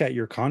do look at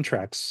your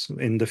contracts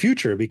in the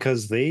future,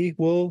 because they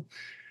will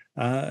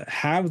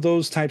have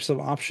those types of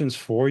options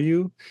for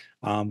you.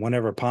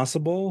 Whenever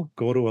possible,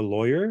 go to a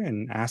lawyer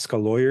and ask a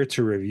lawyer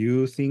to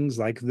review things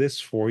like this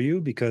for you,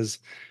 because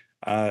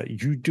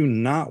you do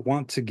not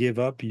want to give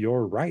up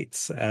your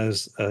rights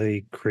as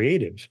a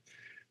creative.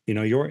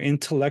 Your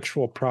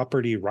intellectual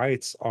property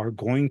rights are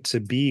going to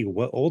be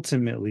what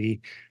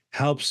ultimately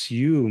helps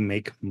you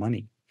make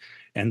money.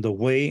 And the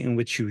way in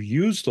which you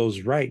use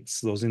those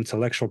rights, those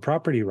intellectual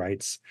property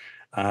rights,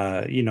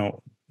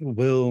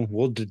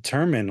 will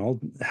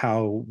determine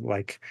how,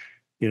 like,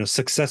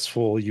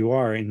 successful you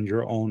are in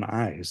your own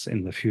eyes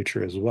in the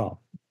future as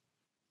well.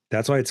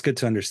 That's why it's good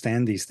to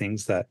understand these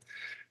things that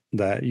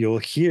you'll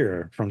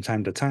hear from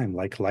time to time,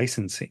 like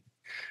licensing.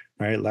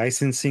 Right?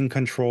 Licensing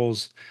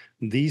controls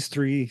four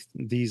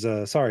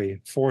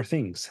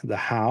things: the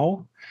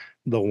how,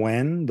 the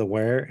when, the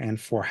where, and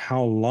for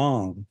how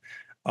long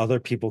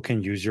other people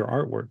can use your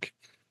artwork.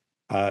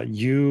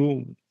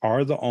 You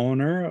are the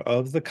owner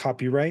of the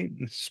copyright,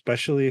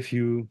 especially if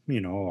you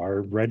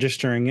are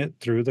registering it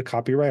through the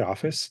Copyright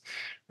Office,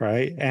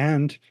 right?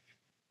 And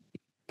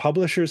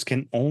publishers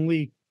can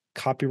only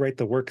copyright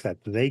the work that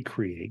they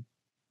create.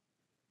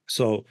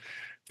 So,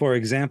 for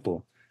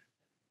example,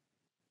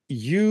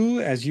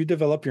 as you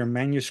develop your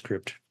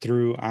manuscript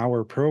through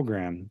our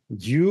program,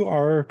 you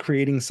are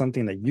creating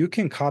something that you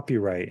can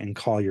copyright and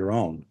call your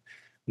own.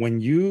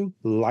 When you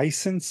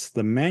license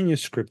the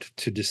manuscript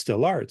to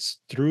Distill Arts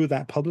through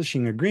that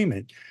publishing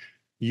agreement,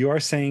 you are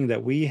saying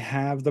that we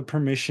have the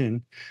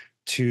permission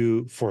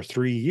to, for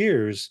 3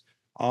 years,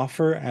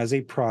 offer as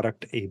a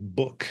product a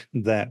book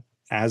that,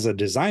 as a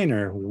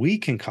designer, we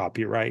can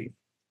copyright.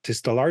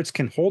 Distill Arts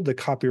can hold the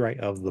copyright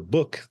of the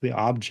book, the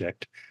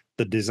object,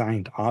 the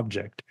designed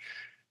object.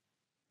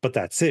 But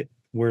that's it.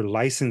 We're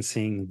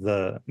licensing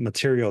the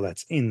material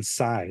that's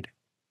inside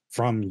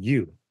from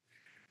you.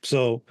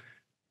 So,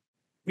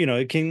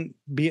 it can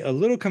be a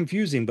little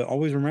confusing, but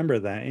always remember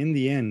that in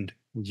the end,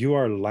 you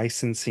are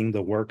licensing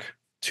the work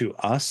to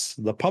us,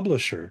 the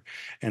publisher.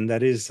 And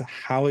that is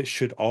how it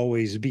should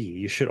always be.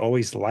 You should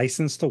always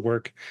license the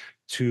work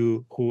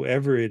to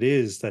whoever it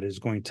is that is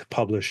going to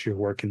publish your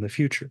work in the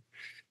future.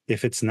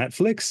 If it's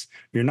Netflix,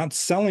 you're not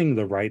selling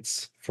the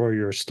rights for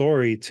your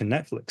story to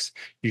Netflix.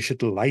 You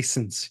should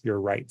license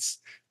your rights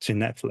to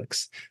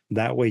Netflix.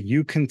 That way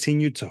you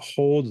continue to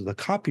hold the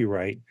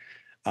copyright.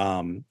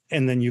 And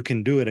then you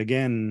can do it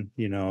again.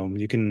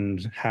 You can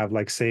have,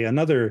 like, say,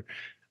 another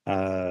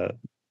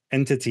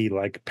entity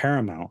like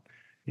Paramount,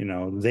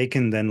 they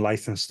can then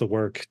license the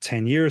work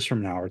 10 years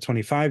from now or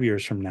 25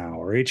 years from now,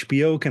 or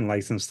HBO can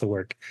license the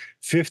work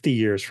 50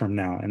 years from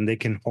now, and they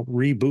can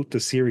reboot the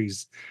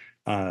series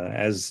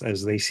as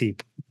they see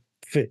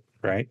fit,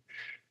 right?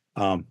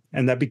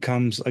 And that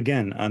becomes,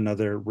 again,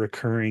 another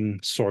recurring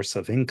source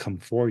of income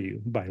for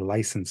you by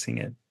licensing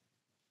it.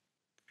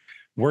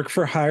 Work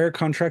for hire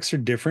contracts are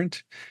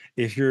different.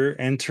 If you're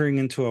entering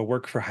into a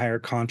work for hire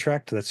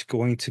contract, that's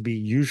going to be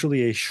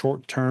usually a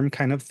short term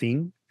kind of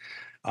thing.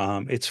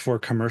 It's for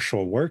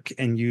commercial work,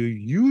 and you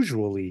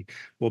usually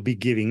will be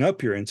giving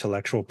up your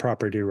intellectual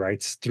property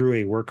rights through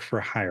a work for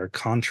hire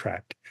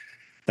contract.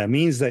 That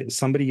means that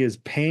somebody is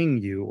paying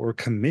you or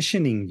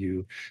commissioning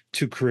you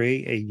to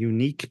create a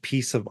unique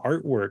piece of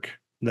artwork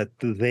that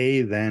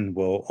they then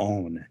will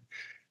own.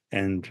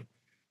 And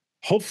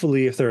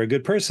hopefully, if they're a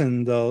good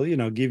person,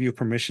 they'll, give you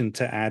permission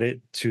to add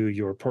it to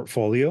your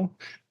portfolio,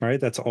 right?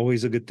 That's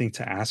always a good thing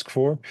to ask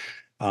for.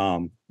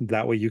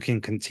 That way you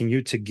can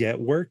continue to get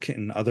work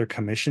and other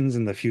commissions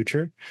in the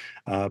future.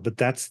 But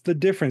that's the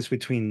difference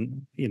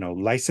between,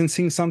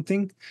 licensing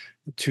something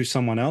to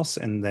someone else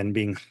and then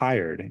being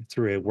hired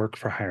through a work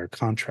for hire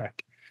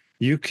contract.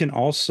 You can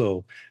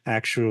also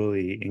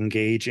actually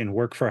engage in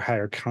work for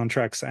hire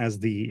contracts as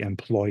the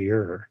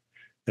employer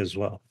as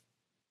well.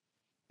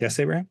 Yes,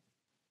 Abraham?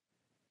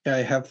 Yeah,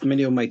 I have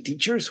many of my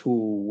teachers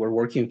who were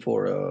working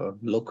for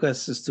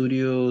Lucas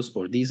Studios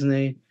or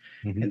Disney,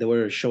 Mhm. and they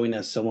were showing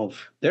us some of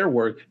their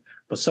work.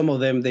 But some of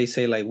them, they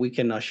say like, we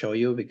cannot show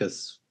you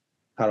because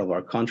part of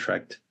our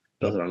contract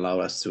Yep. doesn't allow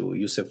us to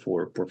use it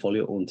for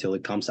portfolio until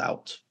it comes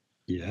out.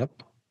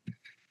 Yep.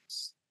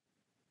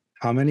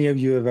 How many of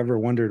you have ever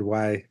wondered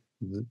why,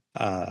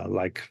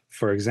 like,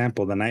 for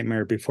example, The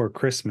Nightmare Before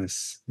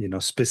Christmas,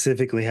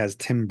 specifically has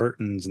Tim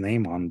Burton's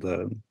name on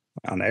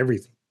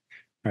everything,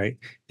 right?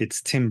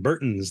 It's Tim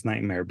Burton's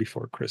Nightmare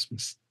Before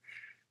Christmas.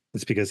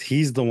 It's because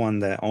he's the one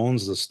that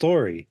owns the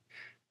story.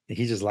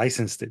 He just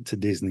licensed it to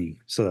Disney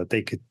so that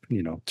they could,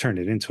 turn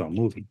it into a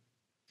movie.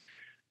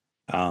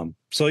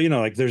 So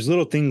like there's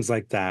little things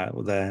like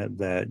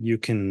that you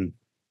can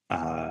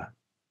uh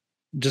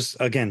just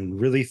again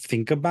really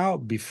think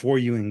about before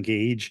you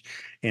engage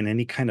in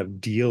any kind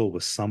of deal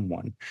with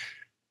someone.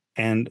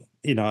 And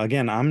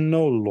again, I'm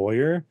no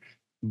lawyer,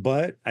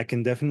 but I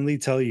can definitely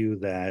tell you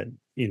that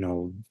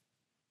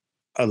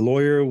a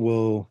lawyer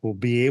will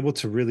be able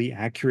to really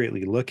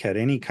accurately look at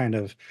any kind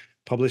of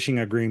publishing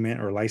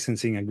agreement or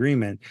licensing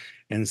agreement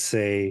and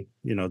say,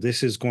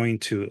 this is going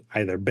to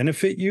either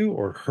benefit you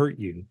or hurt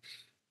you.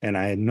 And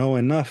I know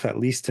enough at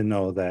least to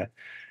know that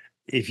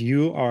if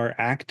you are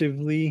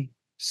actively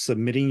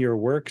submitting your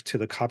work to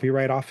the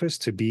Copyright Office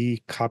to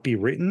be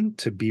copywritten,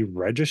 to be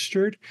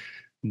registered,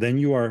 then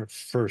you are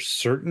for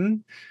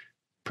certain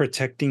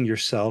protecting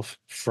yourself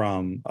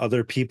from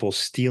other people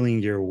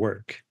stealing your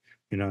work.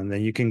 And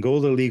then you can go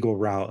the legal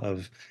route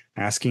of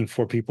asking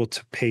for people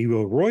to pay you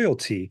a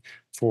royalty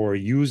for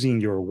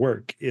using your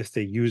work if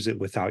they use it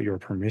without your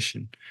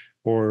permission,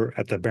 or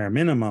at the bare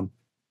minimum,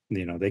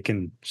 they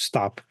can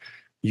stop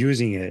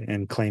using it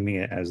and claiming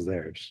it as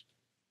theirs.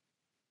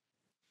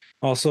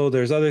 Also,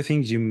 there's other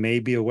things you may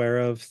be aware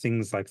of,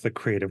 things like the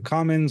Creative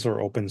Commons or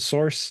open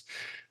source.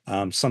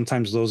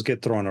 Sometimes those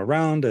get thrown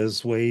around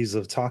as ways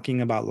of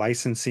talking about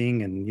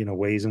licensing and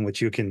ways in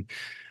which you can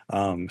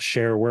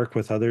share work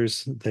with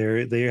others.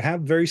 They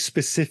have very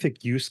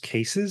specific use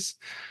cases.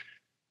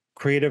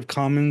 Creative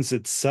Commons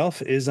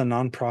itself is a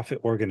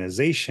nonprofit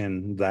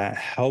organization that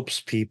helps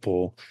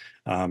people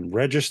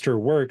register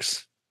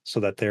works so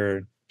that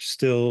they're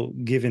still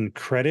given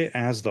credit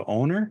as the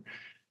owner,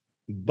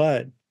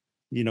 but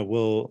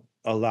will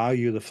allow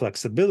you the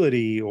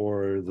flexibility,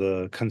 or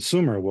the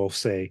consumer will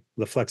say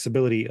the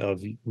flexibility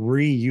of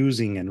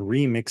reusing and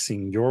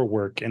remixing your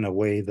work in a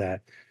way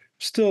that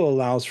still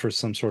allows for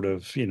some sort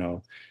of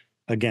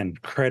again,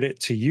 credit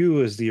to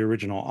you as the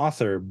original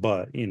author,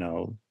 but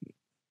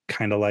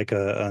kind of like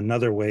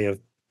another way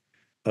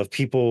of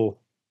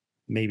people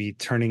maybe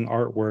turning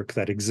artwork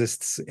that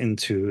exists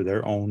into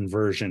their own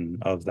version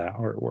of that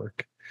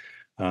artwork.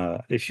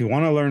 If you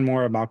want to learn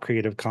more about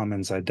Creative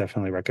Commons, I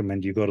definitely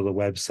recommend you go to the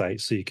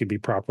website so you can be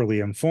properly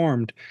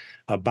informed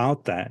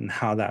about that and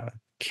how that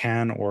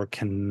can or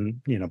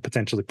can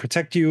potentially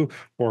protect you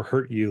or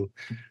hurt you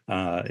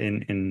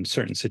in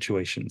certain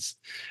situations.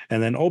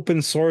 And then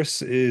open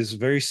source is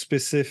very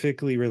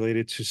specifically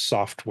related to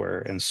software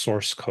and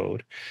source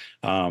code.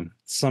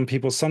 Some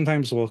people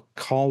sometimes will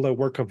call a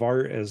work of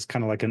art as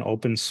kind of like an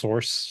open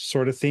source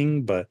sort of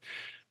thing, but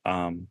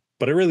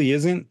it really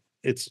isn't.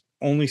 It's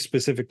only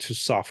specific to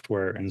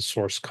software and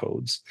source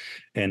codes,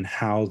 and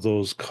how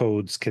those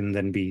codes can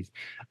then be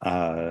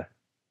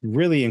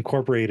really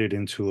incorporated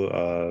into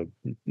a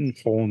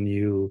whole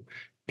new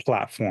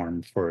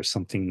platform for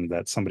something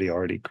that somebody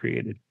already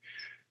created.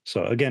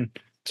 So again,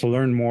 to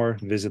learn more,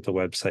 visit the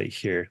website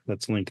here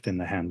that's linked in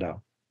the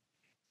handout.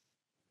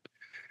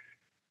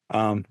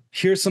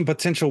 Here's some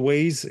potential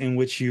ways in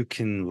which you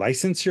can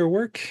license your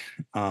work.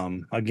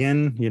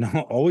 Again,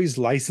 always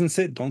license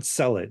it, don't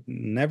sell it.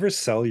 Never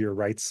sell your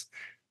rights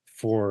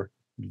for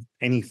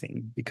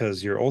anything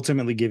because you're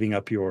ultimately giving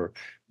up your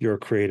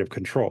creative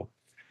control.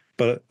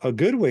 But a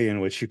good way in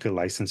which you could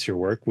license your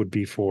work would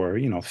be for,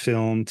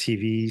 film,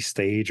 TV,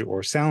 stage,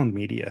 or sound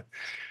media.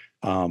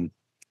 Um,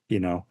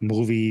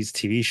 Movies,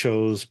 TV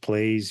shows,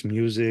 plays,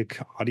 music,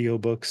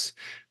 audiobooks.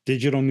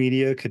 Digital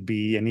media could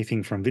be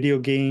anything from video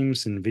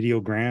games and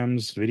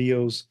videograms,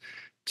 videos,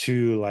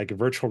 to like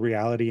virtual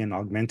reality and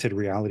augmented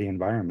reality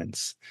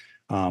environments,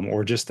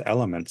 or just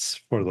elements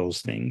for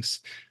those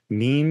things.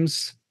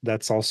 Memes,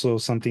 that's also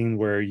something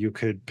where you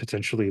could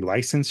potentially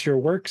license your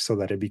work so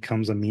that it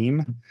becomes a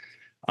meme.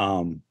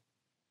 Um,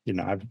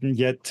 I've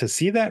yet to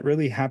see that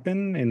really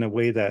happen in a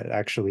way that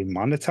actually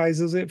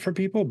monetizes it for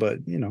people, but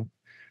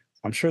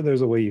I'm sure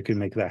there's a way you can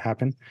make that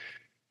happen.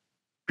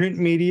 Print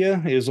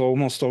media is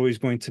almost always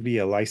going to be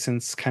a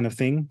license kind of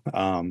thing.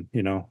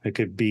 It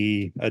could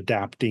be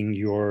adapting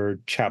your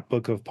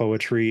chapbook of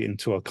poetry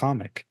into a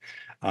comic,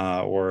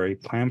 or a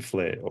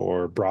pamphlet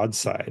or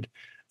broadside.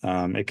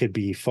 It could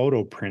be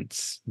photo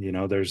prints.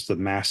 There's the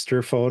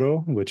master photo,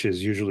 which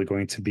is usually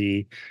going to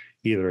be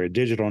either a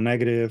digital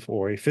negative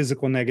or a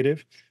physical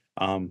negative.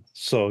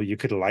 So you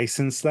could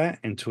license that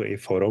into a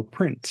photo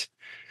print.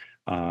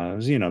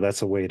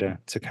 That's a way to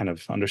kind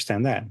of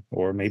understand that,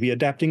 or maybe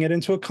adapting it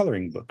into a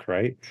coloring book,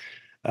 right?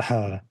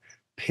 Uh,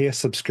 Pay a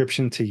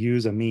subscription to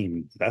use a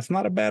meme. That's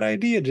not a bad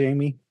idea,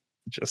 Jamie.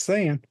 Just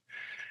saying.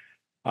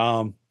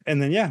 And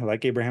then yeah,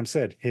 like Abraham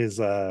said,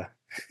 his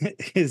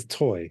his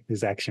toy,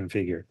 his action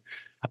figure.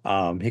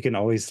 He can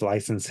always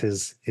license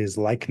his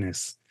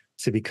likeness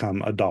to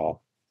become a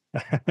doll.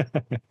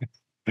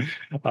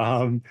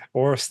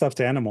 Or a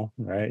stuffed animal,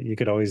 right? You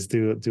could always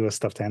do a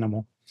stuffed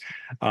animal.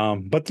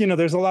 But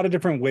there's a lot of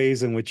different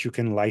ways in which you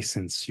can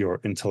license your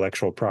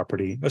intellectual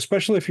property,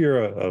 especially if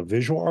you're a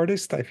visual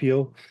artist. I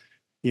feel,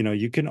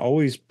 you can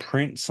always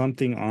print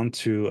something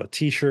onto a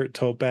t-shirt,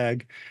 tote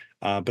bag,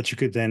 but you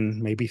could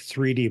then maybe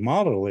 3D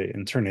model it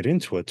and turn it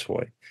into a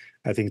toy.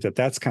 I think that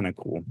that's kind of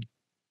cool.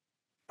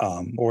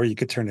 Or you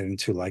could turn it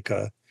into like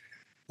a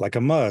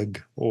mug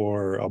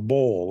or a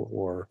bowl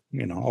or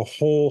a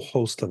whole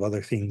host of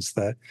other things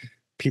that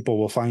people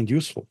will find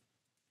useful.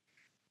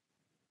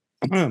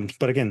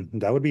 But again,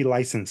 that would be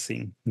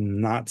licensing,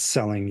 not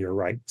selling your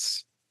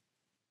rights.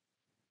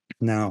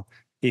 Now,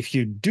 if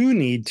you do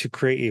need to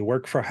create a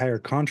work for hire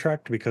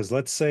contract, because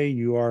let's say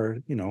you are,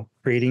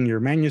 creating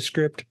your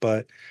manuscript,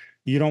 but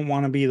you don't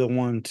want to be the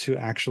one to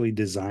actually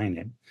design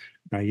it,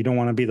 right? You don't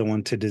want to be the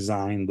one to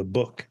design the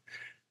book.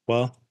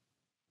 Well,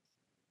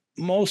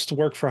 most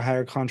work for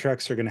hire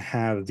contracts are going to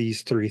have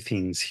these three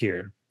things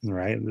here,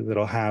 right?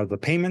 That'll have the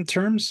payment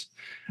terms,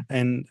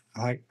 and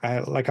I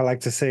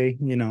like to say,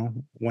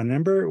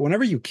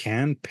 whenever you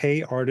can,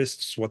 pay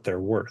artists what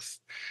they're worth.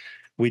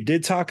 We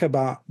did talk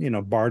about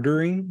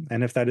bartering,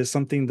 and if that is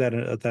something that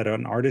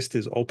an artist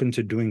is open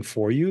to doing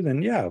for you,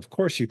 then yeah, of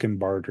course you can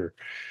barter.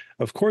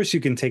 Of course you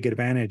can take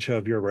advantage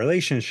of your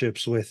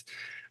relationships with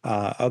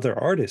other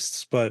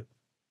artists, but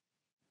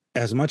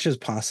as much as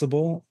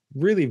possible,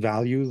 really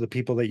value the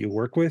people that you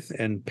work with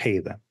and pay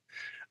them.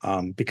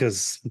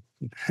 Because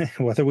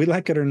whether we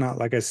like it or not,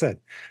 like I said,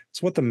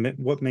 it's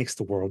what makes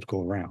the world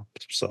go around.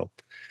 So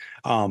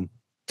um,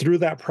 through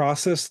that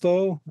process,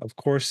 though, of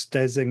course,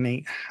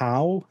 designate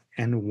how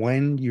and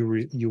when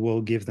you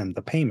will give them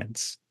the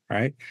payments,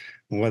 right?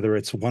 Whether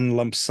it's one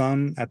lump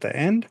sum at the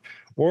end,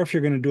 or if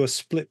you're going to do a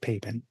split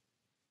payment,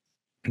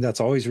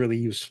 that's always really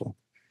useful.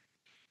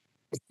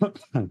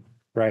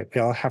 Right?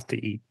 We all have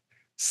to eat,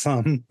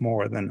 some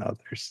more than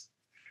others,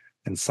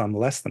 and some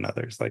less than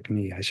others. Like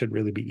me, I should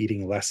really be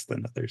eating less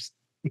than others.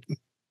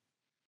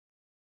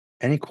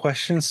 Any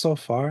questions so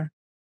far?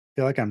 I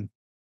feel like I'm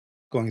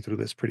going through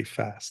this pretty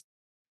fast.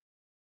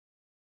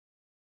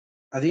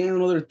 I think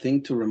another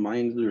thing to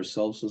remind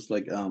yourselves is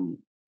like,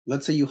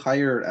 let's say you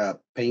hire a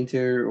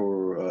painter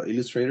or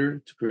illustrator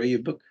to create your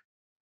book,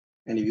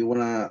 and if you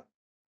wanna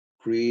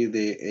create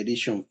the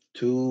edition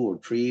 2 or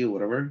 3 or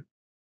whatever,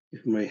 you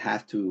may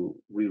have to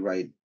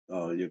rewrite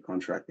your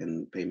contract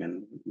and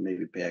payment,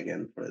 maybe pay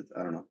again for it.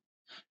 I don't know.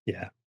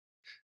 Yeah,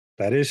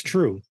 that is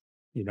true.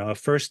 A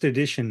first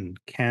edition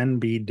can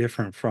be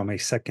different from a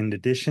second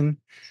edition,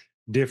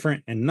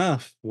 different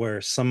enough where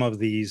some of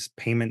these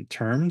payment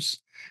terms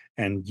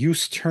and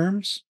use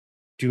terms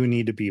do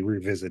need to be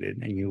revisited,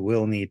 and you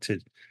will need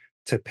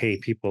to pay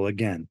people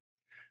again,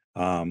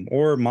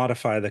 or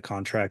modify the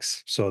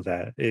contracts so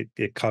that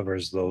it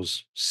covers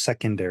those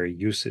secondary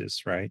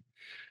uses, right?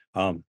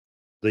 Um,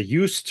 the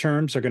use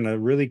terms are going to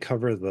really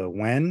cover the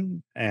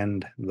when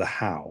and the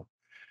how.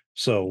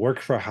 So work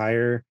for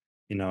hire,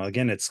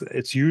 again,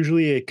 it's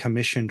usually a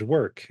commissioned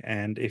work,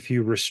 and if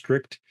you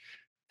restrict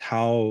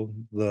how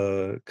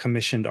the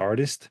commissioned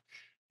artist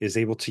is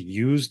able to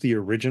use the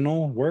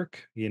original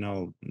work,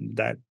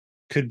 that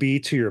could be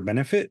to your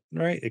benefit,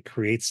 right? It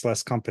creates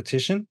less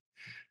competition.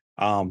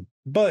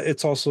 But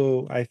it's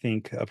also, I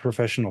think, a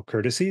professional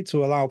courtesy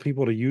to allow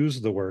people to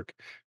use the work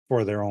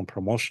for their own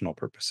promotional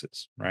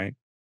purposes, right?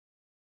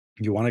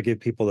 You want to give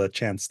people a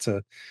chance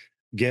to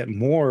get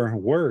more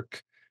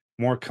work,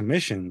 more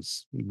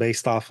commissions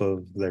based off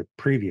of their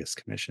previous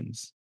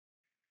commissions.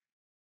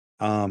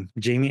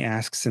 Jamie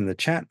asks in the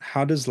chat,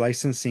 how does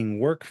licensing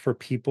work for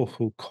people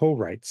who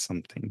co-write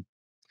something?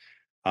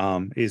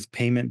 Is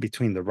payment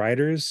between the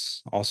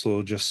writers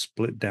also just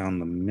split down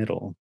the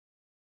middle?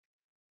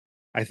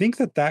 I think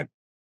that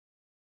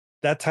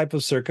type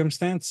of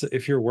circumstance,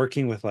 if you're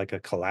working with like a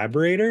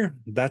collaborator,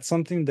 that's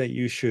something that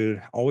you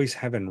should always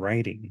have in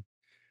writing,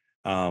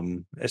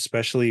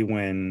 especially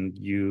when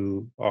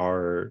you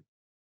are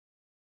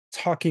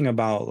talking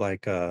about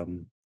like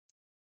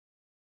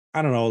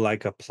I don't know,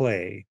 like a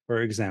play,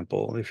 for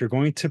example. If you're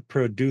going to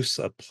produce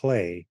a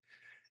play,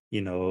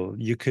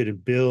 you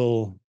could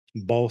bill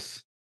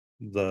both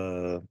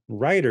the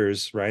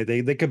writers, right?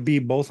 They could be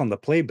both on the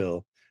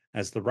playbill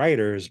as the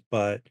writers,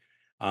 but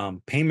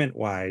payment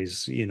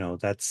wise,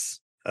 that's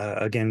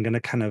again going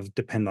to kind of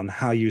depend on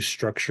how you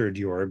structured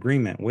your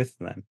agreement with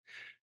them.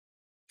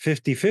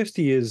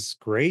 50-50 is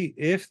great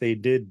if they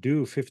did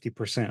do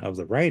 50% of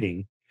the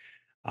writing.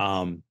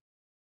 Um,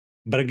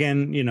 but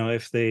again,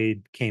 if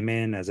they came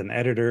in as an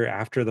editor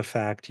after the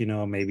fact,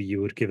 maybe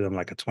you would give them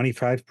like a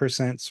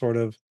 25% sort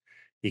of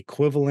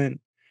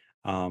equivalent.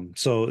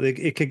 So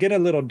it could get a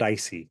little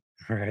dicey,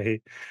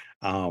 right?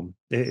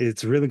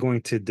 It's really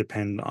going to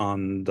depend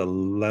on the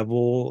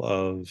level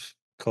of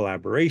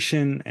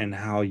collaboration and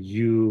how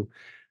you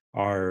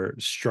are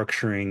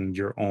structuring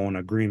your own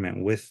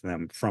agreement with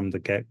them from the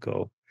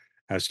get-go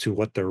as to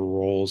what their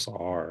roles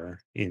are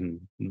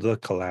in the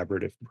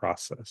collaborative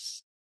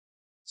process.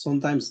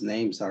 Sometimes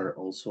names are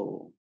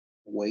also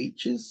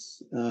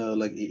wages,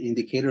 like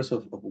indicators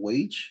of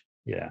wage.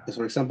 Yeah. Because,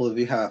 for example, if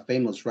you have a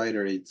famous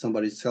writer,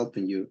 somebody's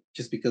helping you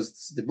just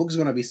because the book's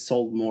going to be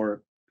sold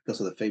more because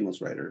of the famous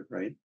writer,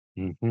 right?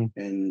 Hmm.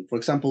 And for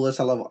example, there's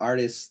a lot of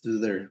artists do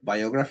their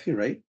biography,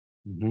 right?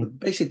 Hmm. But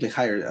basically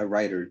hire a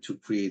writer to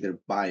create their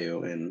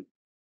bio, and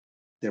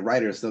the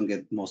writers don't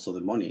get most of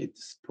the money.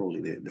 It's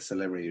probably the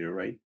celebrity,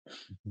 right?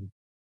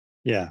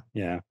 Yeah,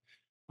 yeah.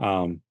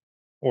 Um,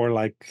 or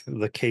like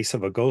the case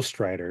of a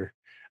ghostwriter,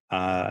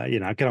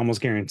 I can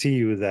almost guarantee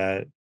you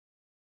that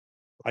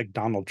like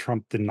Donald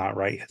Trump did not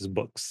write his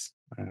books.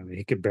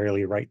 He could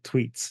barely write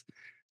tweets.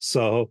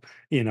 So,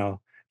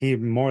 he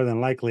more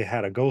than likely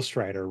had a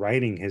ghostwriter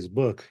writing his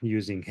book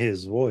using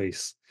his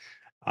voice.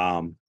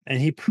 And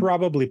he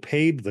probably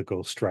paid the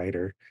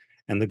ghostwriter.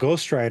 And the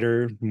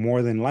ghostwriter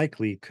more than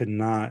likely could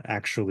not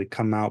actually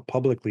come out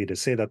publicly to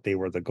say that they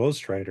were the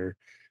ghostwriter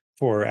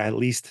for at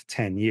least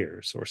 10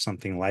 years or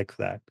something like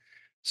that.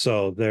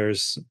 So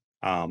there's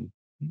um,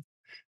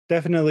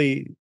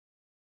 definitely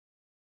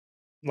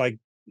like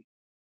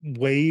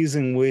ways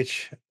in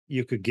which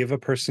you could give a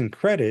person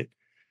credit.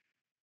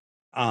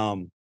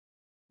 Um,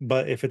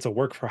 but if it's a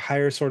work for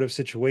hire sort of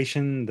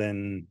situation,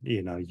 then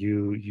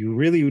you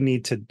really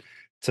need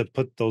to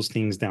put those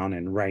things down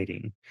in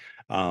writing,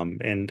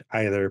 and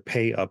either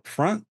pay up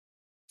front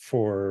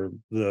for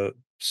the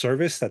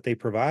service that they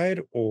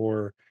provide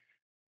or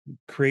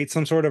create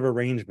some sort of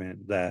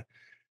arrangement that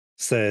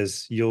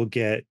says you'll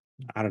get,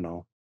 I don't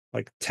know,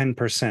 like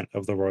 10%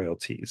 of the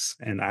royalties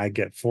and I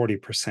get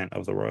 40%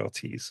 of the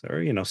royalties,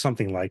 or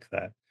something like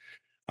that.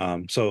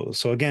 So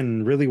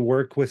again, really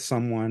work with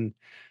someone,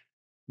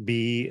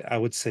 be, I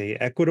would say,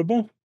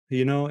 equitable,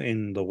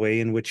 in the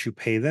way in which you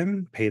pay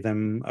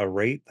them a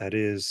rate that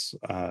is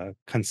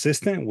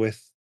consistent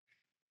with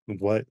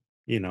what,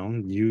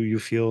 you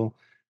feel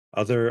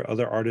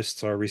other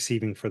artists are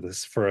receiving for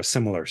this, for a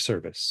similar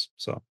service.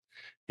 So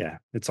yeah,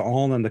 it's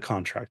all in the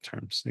contract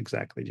terms.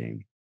 Exactly,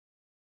 Jamie.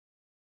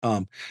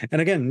 Um,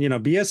 and again,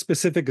 be as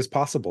specific as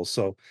possible.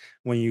 So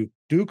when you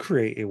do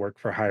create a work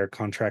for hire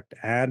contract,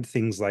 add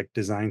things like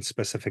design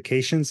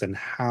specifications and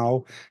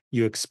how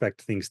you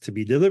expect things to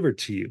be delivered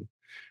to you.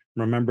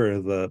 Remember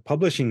the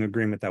publishing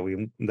agreement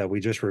that we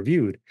just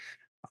reviewed.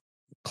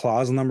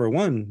 Clause number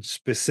 1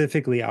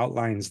 specifically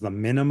outlines the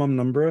minimum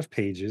number of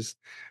pages,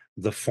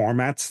 the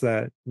formats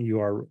that you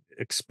are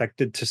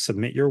expected to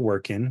submit your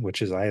work in,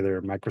 which is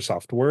either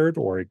Microsoft Word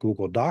or a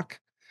Google Doc.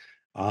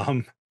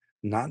 Um,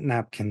 Not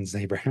napkins,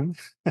 Abraham.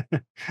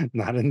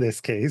 Not in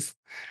this case.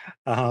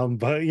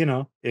 But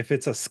if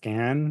it's a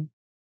scanned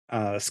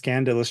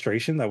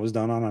illustration that was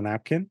done on a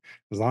napkin,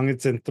 as long as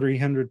it's in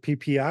 300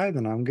 PPI,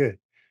 then I'm good.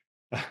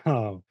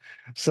 Um,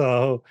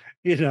 so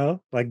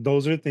like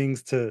those are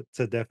things to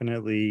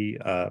definitely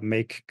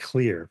make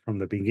clear from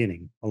the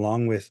beginning,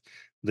 along with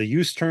the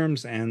use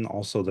terms and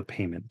also the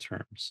payment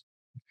terms.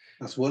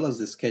 As well as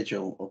the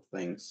schedule of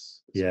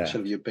things. Yeah.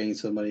 Especially if you're paying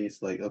somebody,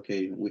 it's like,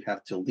 okay, we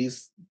have till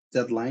these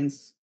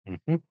deadlines,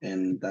 Hmm.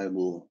 and that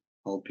will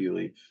help you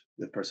if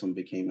the person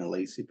became a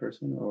lazy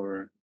person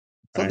or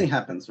something Right.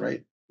 happens,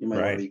 right? You might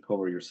want to Right.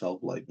 recover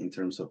yourself, like in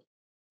terms of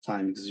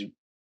time, because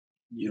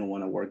you don't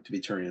want to work to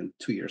be turned in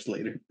 2 years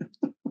later.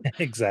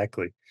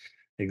 Exactly.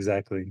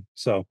 Exactly.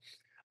 So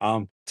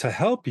to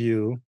help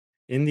you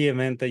in the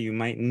event that you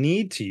might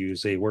need to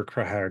use a work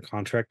for hire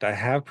contract, I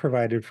have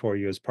provided for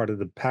you as part of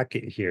the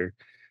packet here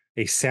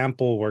a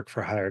sample work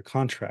for hire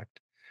contract.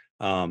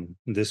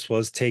 This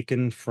was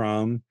taken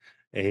from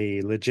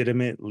a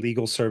legitimate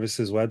legal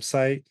services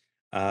website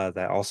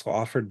that also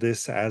offered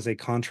this as a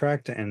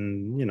contract,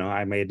 and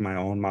I made my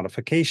own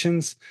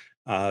modifications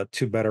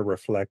to better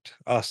reflect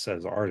us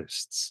as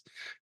artists.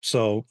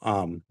 So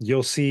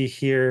you'll see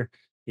here,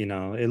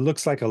 it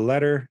looks like a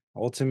letter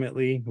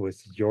ultimately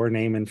with your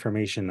name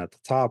information at the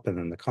top, and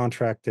then the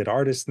contracted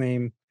artist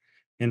name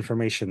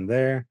information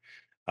there.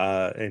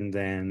 And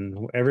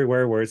then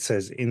everywhere where it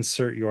says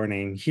insert your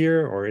name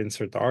here or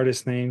insert the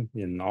artist name,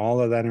 and all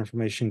of that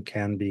information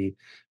can be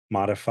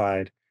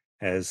modified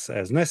as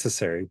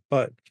necessary.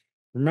 But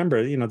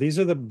remember, these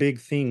are the big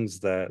things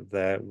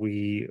that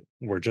we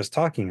were just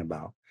talking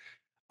about.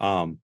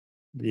 Um,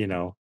 you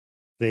know,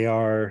 they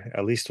are,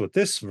 at least with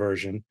this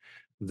version,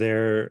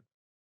 they're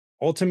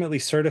ultimately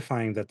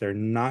certifying that they're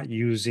not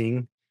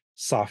using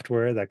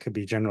software that could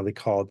be generally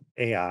called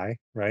AI,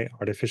 right?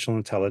 Artificial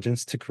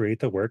intelligence to create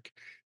the work.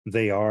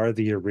 They are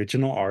the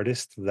original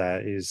artist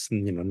that is,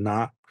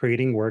 not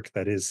creating work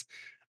that is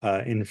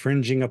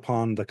infringing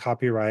upon the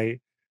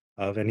copyright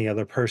of any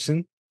other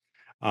person.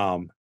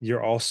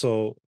 You're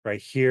also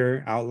right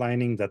here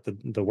outlining that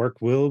the work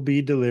will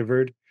be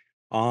delivered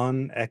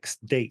on X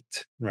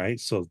date, right?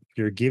 So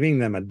you're giving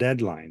them a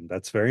deadline.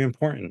 That's very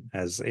important,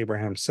 as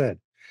Abraham said,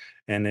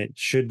 and it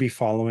should be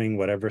following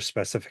whatever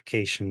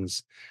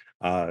specifications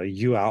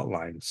you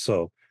outline.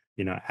 So,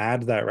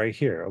 add that right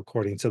here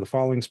according to the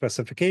following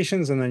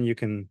specifications, and then you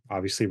can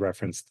obviously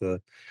reference the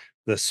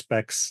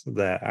specs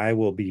that I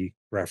will be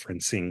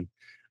referencing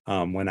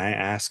when I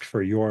ask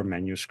for your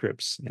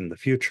manuscripts in the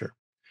future.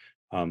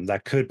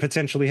 That could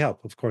potentially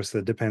help. Of course,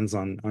 that depends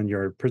on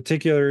your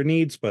particular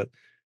needs, but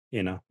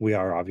we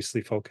are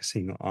obviously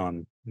focusing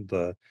on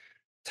the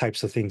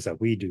types of things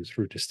that we do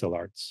through Distill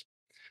Arts.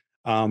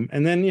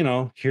 And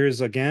then,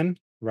 here's again,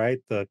 right,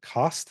 the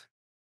cost,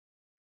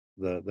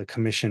 the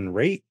commission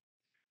rate.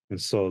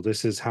 And so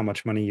this is how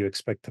much money you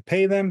expect to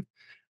pay them.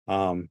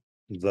 Um,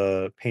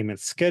 the payment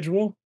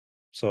schedule.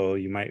 So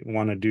you might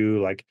want to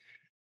do like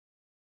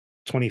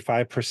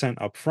 25%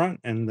 upfront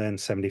and then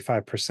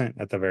 75%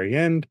 at the very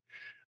end,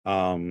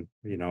 or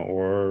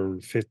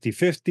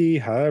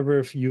 50-50, however,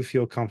 if you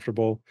feel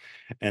comfortable.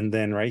 And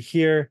then right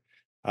here,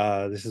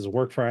 this is a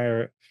work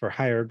for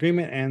hire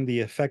agreement and the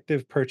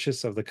effective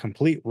purchase of the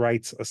complete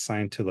rights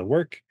assigned to the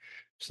work.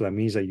 So that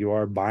means that you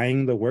are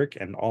buying the work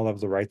and all of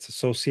the rights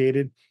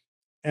associated.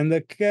 And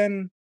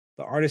again,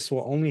 the artist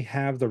will only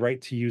have the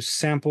right to use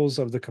samples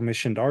of the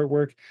commissioned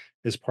artwork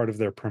as part of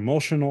their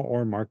promotional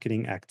or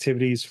marketing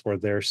activities for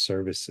their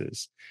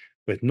services,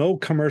 with no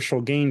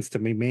commercial gains to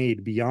be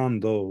made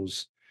beyond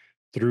those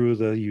through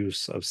the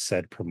use of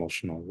said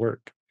promotional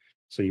work.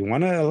 So you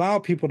want to allow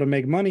people to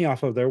make money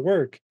off of their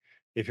work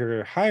if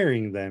you're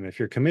hiring them, if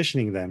you're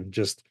commissioning them,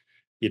 just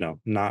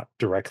not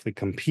directly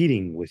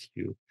competing with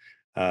you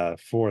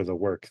for the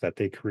work that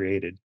they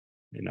created.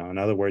 In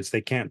other words,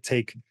 they can't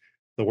take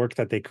the work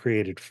that they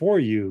created for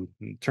you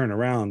and turn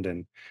around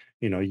and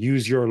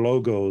use your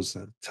logos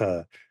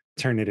to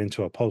turn it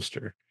into a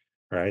poster,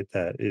 right?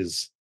 That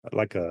is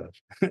like a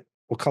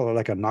we'll call it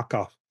like a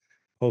knockoff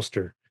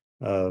poster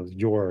of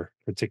your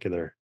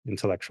particular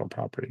intellectual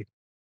property.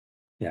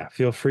 Yeah,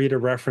 feel free to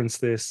reference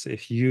this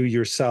if you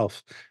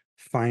yourself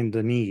find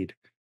the need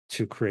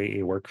to create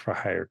a work for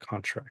hire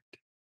contract.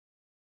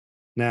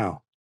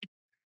 Now,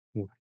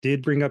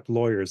 did bring up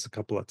lawyers a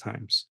couple of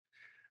times.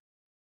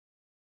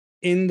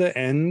 In the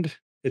end,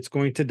 it's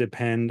going to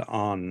depend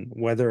on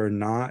whether or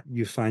not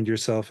you find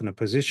yourself in a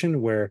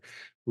position where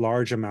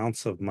large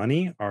amounts of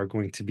money are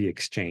going to be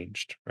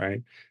exchanged,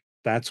 right?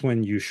 That's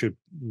when you should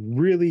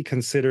really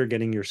consider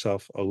getting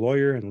yourself a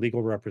lawyer and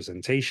legal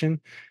representation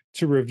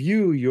to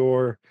review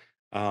your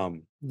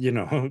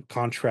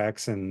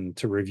contracts and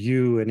to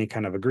review any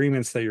kind of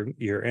agreements that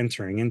you're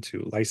entering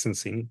into,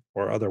 licensing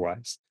or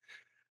otherwise.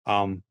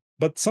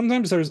 But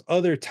sometimes there's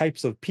other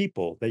types of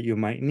people that you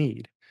might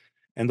need,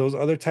 and those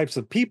other types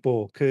of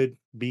people could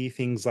be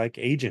things like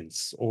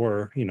agents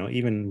or,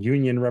 even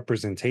union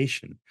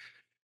representation.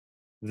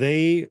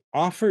 They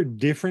offer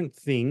different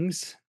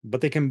things,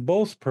 but they can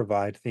both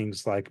provide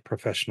things like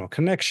professional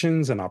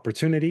connections and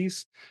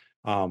opportunities.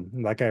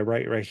 Like I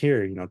write right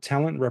here,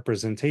 talent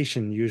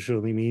representation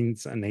usually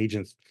means an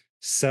agent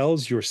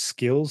sells your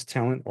skills,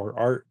 talent, or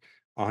art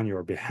on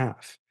your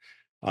behalf.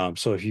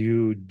 So if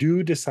you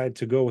do decide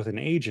to go with an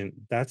agent,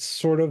 that's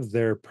sort of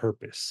their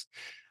purpose.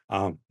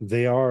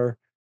 They are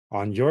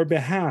on your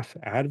behalf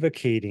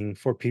advocating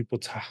for people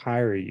to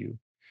hire you,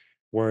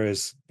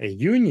 whereas a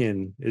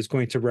union is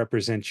going to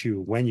represent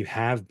you when you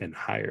have been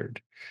hired.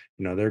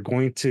 They're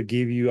going to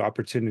give you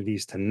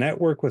opportunities to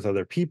network with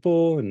other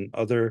people and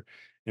other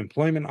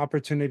employment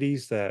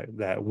opportunities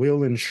that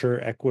will ensure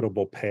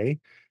equitable pay.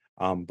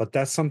 But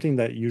that's something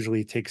that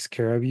usually takes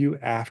care of you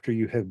after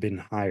you have been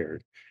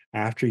hired,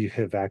 after you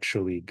have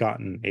actually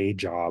gotten a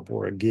job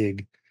or a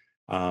gig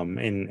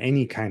in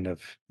any kind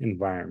of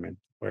environment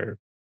where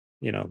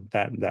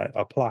that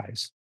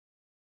applies.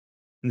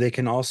 They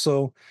can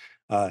also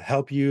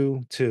help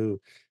you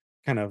to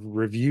kind of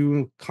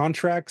review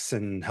contracts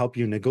and help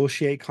you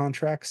negotiate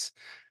contracts.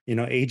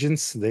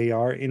 Agents, they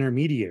are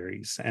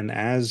intermediaries, and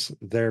as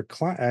their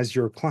client, as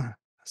your client,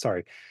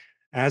 sorry,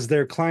 as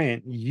their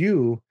client,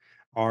 you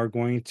are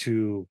going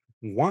to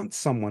want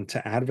someone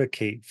to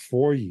advocate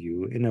for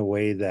you in a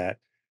way that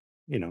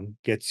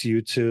gets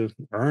you to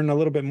earn a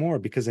little bit more,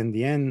 because in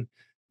the end,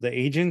 the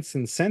agent's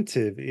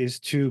incentive is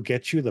to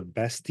get you the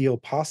best deal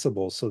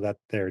possible so that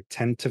their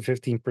 10 to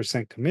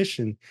 15%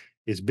 commission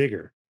is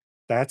bigger.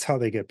 That's how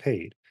they get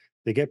paid.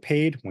 They get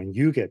paid when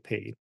you get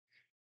paid.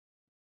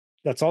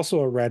 That's also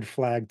a red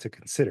flag to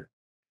consider.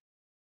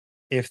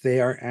 If they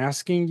are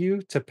asking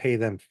you to pay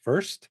them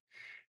first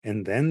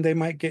and then they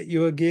might get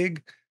you a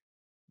gig,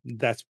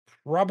 that's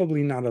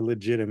probably not a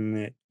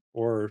legitimate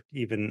or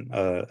even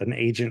an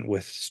agent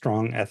with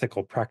strong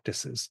ethical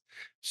practices.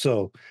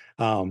 So,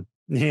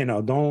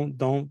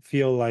 don't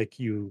feel like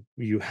you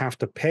have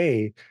to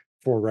pay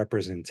for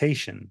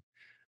representation.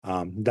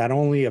 That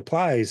only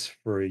applies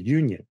for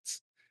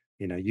unions.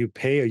 You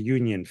pay a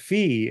union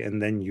fee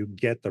and then you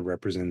get the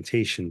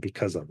representation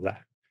because of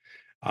that.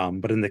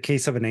 But in the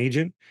case of an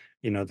agent,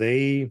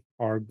 they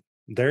are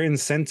their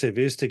incentive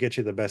is to get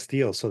you the best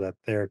deal so that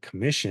their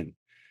commission,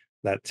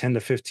 that 10 to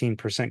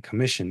 15%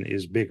 commission,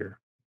 is bigger.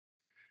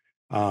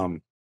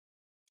 Um,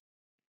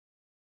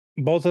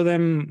 Both of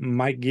them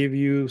might give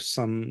you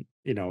some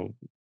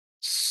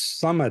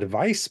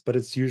advice, but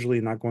it's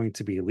usually not going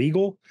to be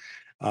legal.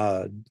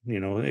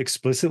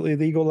 Explicitly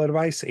legal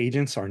advice.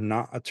 Agents are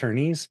not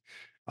attorneys.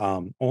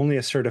 Only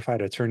a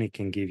certified attorney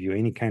can give you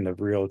any kind of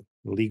real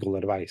legal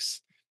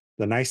advice.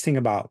 The nice thing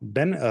about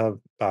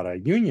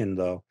a union,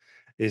 though,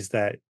 is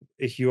that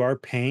if you are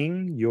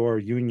paying your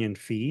union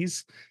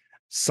fees,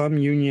 some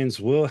unions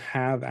will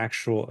have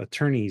actual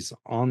attorneys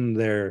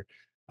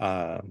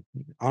uh,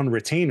 on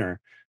retainer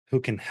who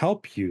can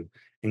help you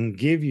and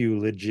give you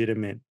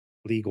legitimate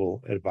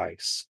legal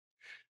advice.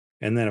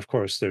 And then, of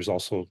course, there's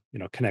also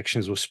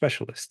connections with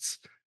specialists.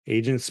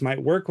 Agents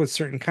might work with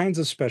certain kinds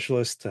of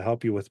specialists to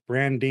help you with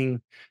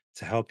branding,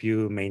 to help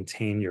you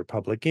maintain your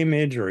public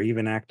image, or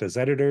even act as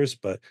editors,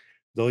 but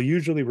they'll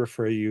usually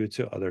refer you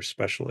to other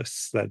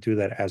specialists that do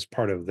that as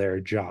part of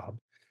their job.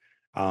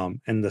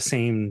 And the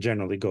same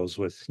generally goes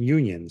with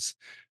unions,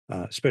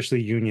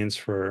 especially unions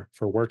for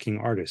working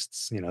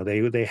artists.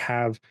 They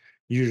have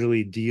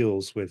usually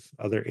deals with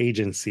other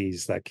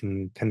agencies that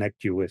can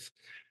connect you with,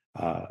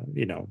 uh,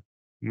 you know,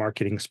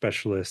 marketing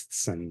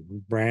specialists and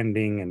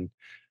branding,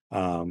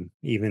 and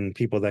even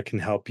people that can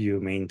help you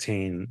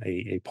maintain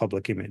a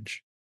public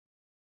image.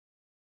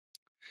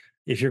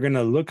 If you're going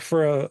to look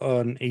for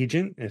an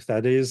agent, if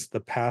that is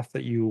the path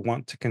that you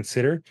want to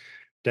consider,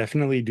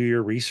 definitely do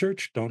your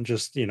research. Don't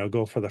just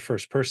go for the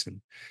first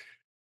person.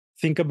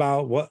 Think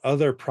about what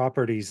other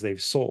properties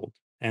they've sold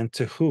and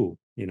to who.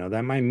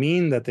 That might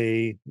mean that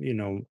they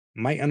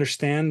might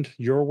understand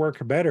your work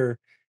better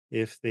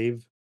if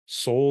they've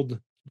sold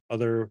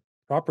other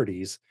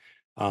properties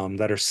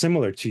that are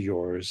similar to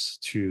yours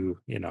to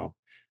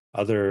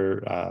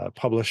other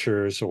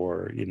publishers,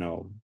 or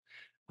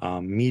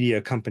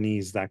media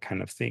companies, that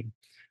kind of thing.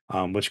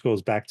 Which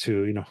goes back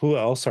to who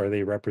else are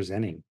they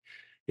representing?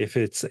 If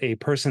it's a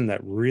person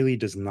that really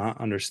does not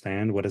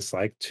understand what it's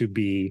like to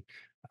be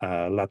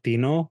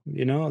Latino,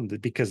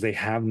 because they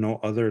have no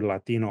other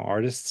Latino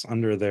artists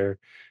under their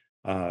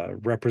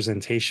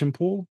representation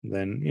pool,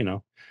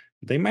 then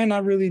they might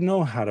not really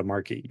know how to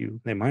market you.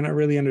 They might not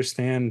really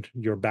understand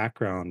your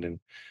background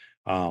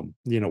and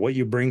what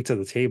you bring to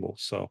the table.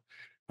 So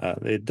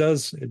it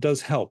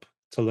does help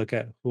to look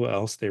at who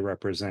else they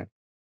represent.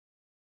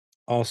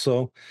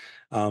 Also,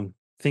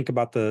 think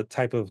about the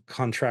type of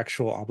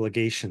contractual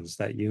obligations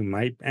that you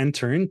might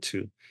enter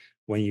into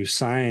when you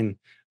sign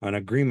an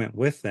agreement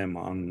with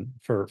them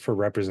for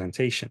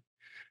representation.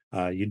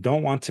 You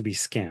don't want to be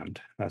scammed,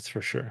 that's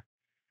for sure.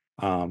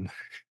 Um,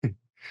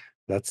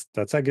 that's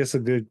I guess a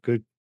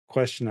good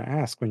question to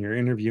ask when you're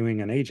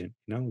interviewing an agent.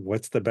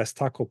 What's the best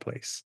taco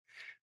place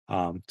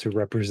to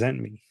represent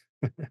me?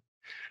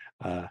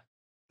 uh,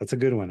 that's a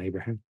good one,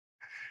 Abraham.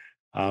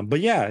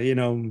 But yeah,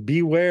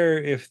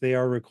 beware if they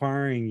are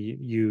requiring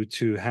you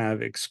to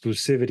have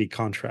exclusivity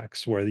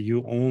contracts where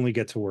you only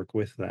get to work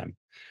with them.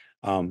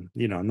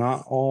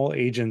 Not all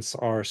agents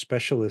are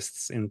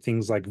specialists in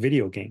things like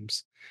video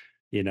games.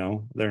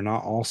 They're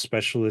not all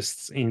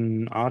specialists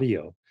in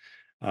audio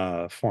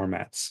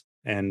formats.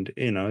 And,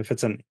 if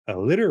it's a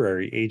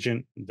literary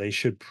agent, they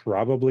should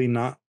probably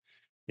not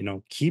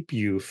keep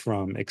you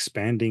from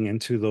expanding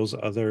into those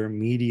other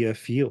media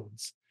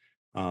fields.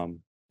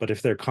 But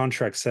if their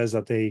contract says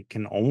that they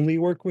can only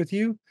work with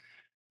you,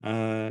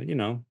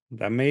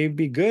 that may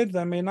be good,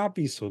 that may not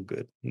be so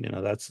good.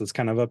 That's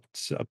kind of up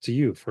to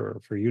you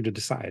for you to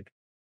decide.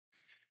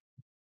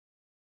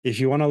 If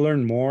you want to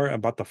learn more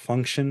about the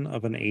function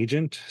of an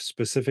agent,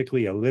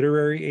 specifically a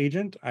literary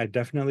agent, I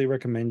definitely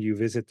recommend you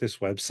visit this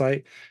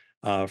website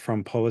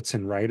from Poets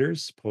and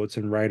Writers. Poets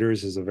and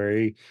Writers is a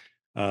very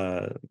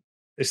uh,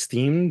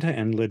 esteemed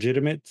and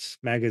legitimate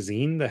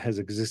magazine that has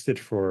existed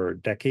for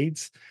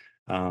decades.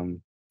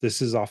 Um,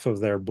 this is off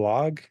of their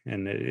blog,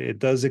 and it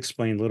does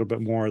explain a little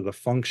bit more of the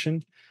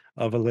function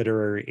of a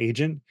literary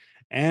agent.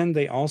 And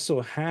they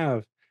also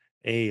have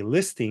a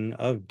listing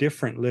of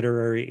different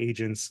literary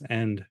agents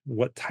and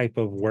what type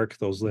of work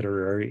those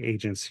literary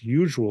agents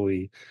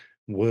usually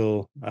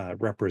will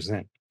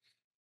represent.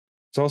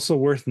 It's also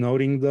worth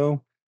noting,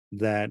 though,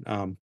 that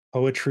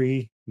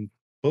poetry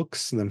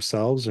books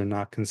themselves are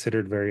not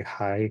considered very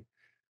high,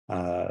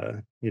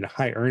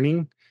 high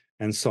earning,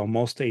 and so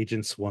most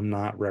agents will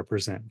not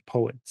represent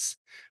poets.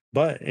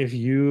 But if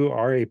you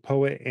are a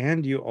poet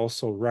and you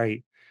also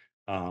write,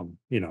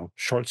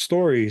 short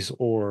stories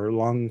or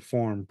long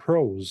form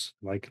prose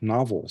like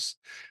novels,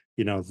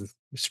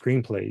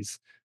 screenplays,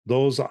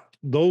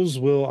 those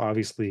will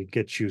obviously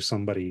get you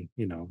somebody,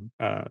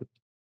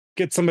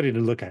 get somebody to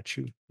look at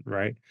you,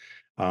 right?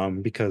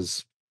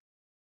 Because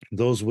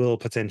those will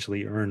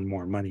potentially earn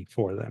more money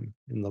for them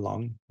in the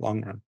long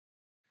run.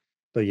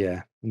 But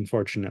yeah,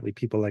 unfortunately,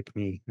 people like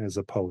me as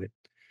a poet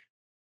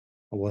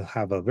will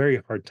have a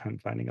very hard time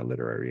finding a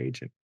literary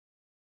agent.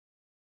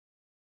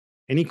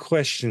 Any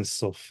questions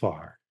so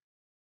far?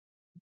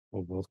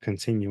 Well, we'll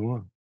continue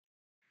on.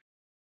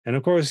 And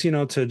of course,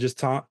 to just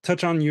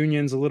touch on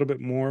unions a little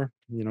bit more,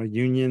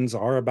 unions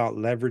are about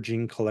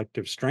leveraging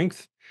collective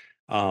strength.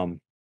 Um,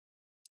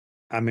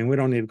 I mean, we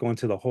don't need to go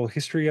into the whole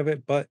history of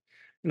it, but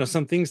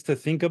some things to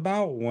think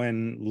about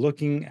when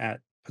looking at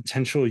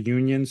potential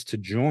unions to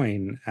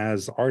join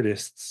as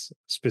artists,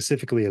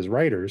 specifically as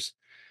writers.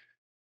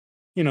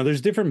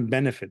 There's different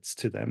benefits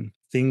to them.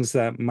 Things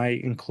that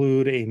might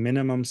include a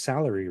minimum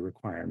salary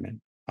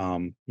requirement,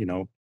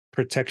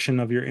 protection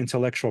of your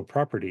intellectual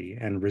property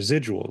and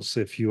residuals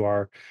if you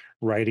are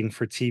writing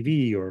for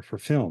TV or for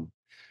film.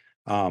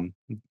 Um,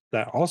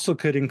 that also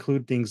could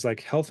include things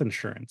like health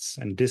insurance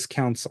and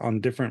discounts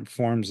on different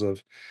forms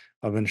of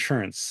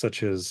insurance,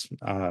 such as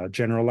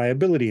general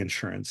liability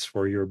insurance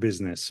for your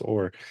business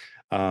or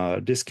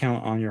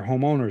discount on your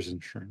homeowner's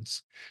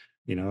insurance.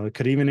 It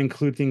could even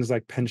include things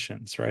like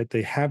pensions, right?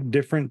 They have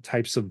different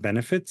types of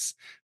benefits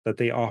that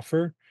they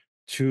offer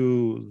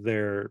to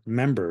their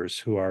members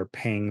who are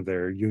paying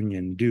their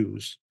union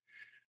dues.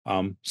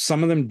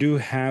 Some of them do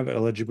have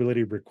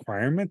eligibility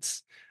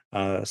requirements.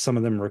 Some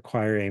of them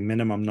require a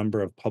minimum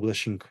number of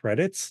publishing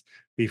credits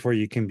before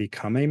you can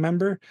become a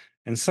member,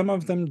 and some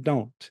of them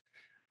don't.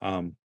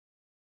 Um,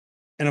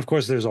 and of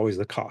course, there's always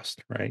the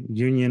cost, right?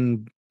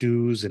 Union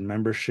dues and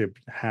membership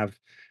have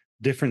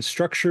different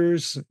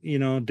structures,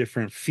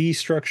 different fee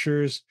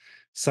structures.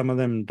 Some of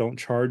them don't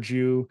charge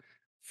you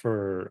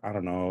for, I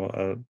don't know,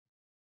 a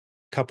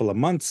couple of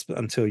months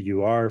until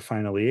you are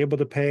finally able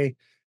to pay.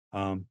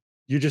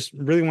 You just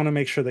really want to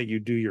make sure that you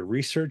do your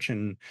research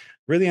and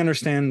really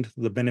understand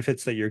the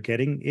benefits that you're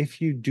getting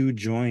if you do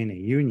join a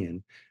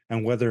union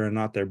and whether or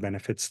not they're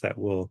benefits that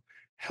will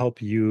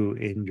help you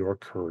in your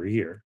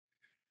career.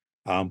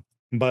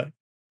 But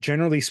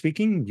generally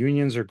speaking,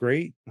 unions are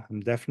great.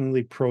 I'm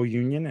definitely pro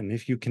union. And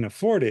if you can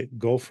afford it,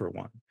 go for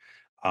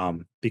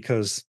one.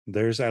 Because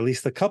there's at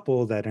least a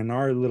couple that in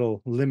our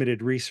little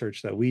limited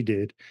research that we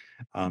did,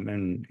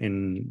 and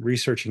in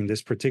researching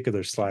this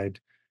particular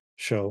slide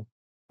show,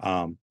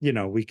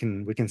 we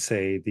can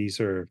say these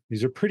are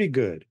pretty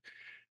good.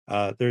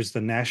 There's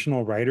the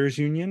National Writers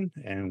Union,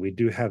 and we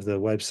do have the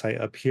website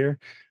up here.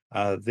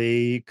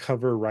 They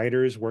cover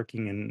writers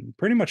working in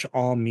pretty much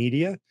all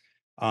media,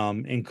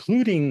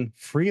 including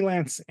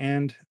freelance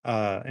and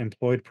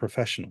employed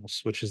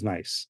professionals, which is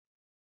nice.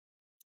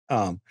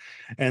 Um,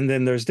 and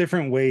then there's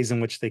different ways in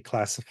which they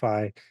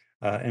classify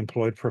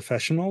employed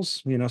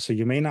professionals. So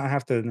you may not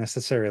have to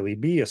necessarily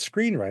be a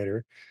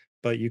screenwriter,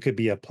 but you could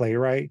be a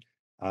playwright.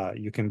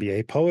 You can be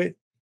a poet,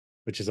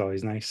 which is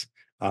always nice.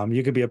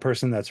 You could be a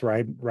person that's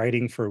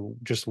writing for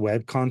just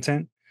web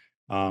content.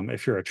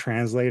 If you're a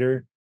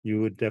translator, you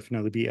would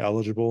definitely be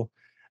eligible.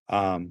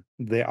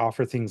 They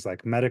offer things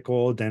like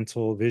medical,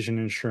 dental, vision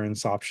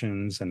insurance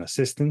options, and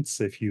assistance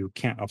if you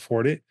can't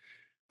afford it.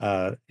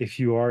 If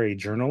you are a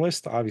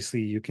journalist,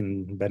 obviously you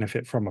can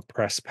benefit from a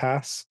press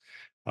pass.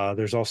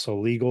 There's also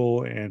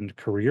legal and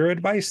career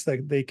advice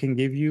that they can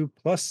give you,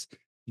 plus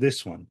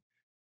this one,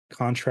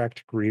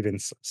 contract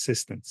grievance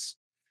assistance.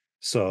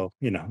 So,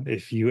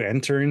 if you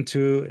enter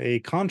into a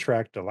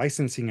contract, a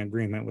licensing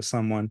agreement with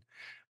someone,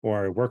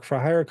 or a work for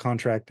hire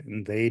contract,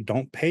 and they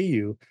don't pay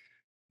you,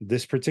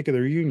 this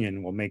particular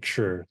union will make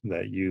sure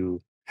that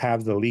you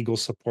have the legal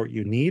support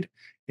you need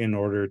in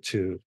order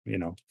to,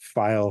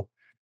 file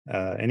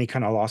any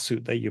kind of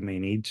lawsuit that you may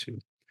need to.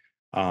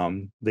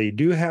 They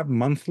do have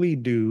monthly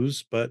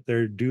dues, but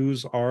their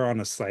dues are on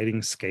a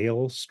sliding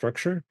scale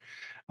structure.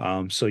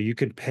 So you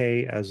could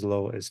pay as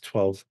low as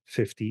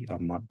 12.50 a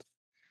month.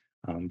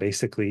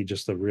 Basically,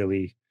 just a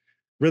really,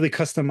 really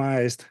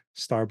customized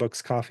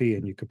Starbucks coffee,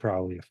 and you could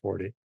probably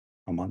afford it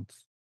a month.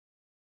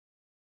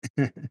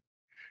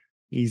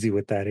 Easy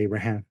with that,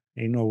 Abraham.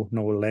 Ain't no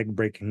leg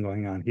breaking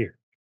going on here.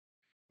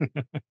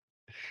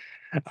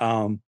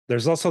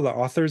 There's also the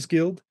Authors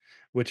Guild,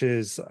 which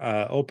is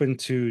open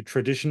to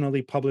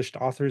traditionally published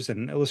authors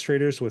and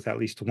illustrators with at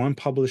least one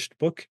published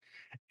book,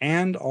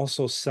 and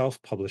also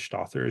self published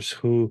authors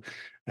who,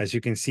 as you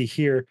can see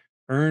here,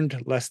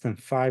 earned less than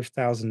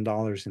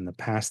 $5,000 in the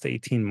past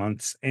 18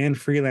 months, and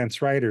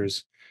freelance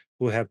writers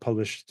who have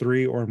published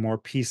three or more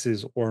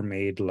pieces or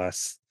made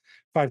less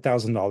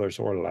 $5,000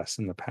 or less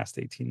in the past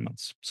 18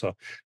 months. So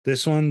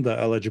this one, the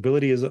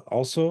eligibility is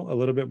also a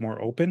little bit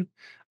more open,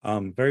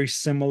 very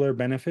similar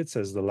benefits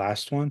as the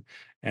last one.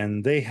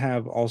 And they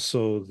have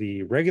also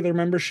the regular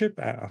membership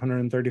at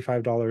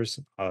 $135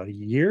 a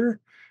year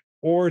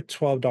or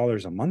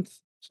 $12 a month.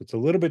 So it's a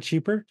little bit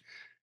cheaper.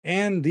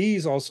 And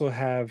these also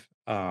have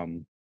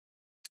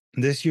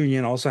this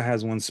union also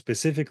has one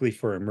specifically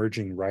for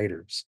emerging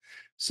writers.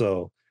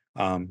 So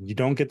you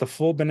don't get the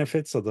full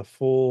benefits of the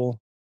full,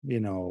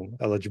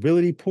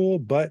 eligibility pool,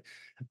 but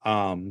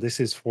this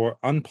is for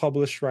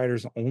unpublished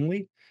writers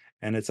only,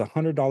 and it's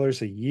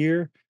 $100 a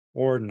year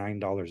or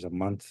 $9 a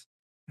month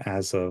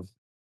as of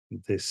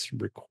this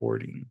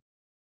recording,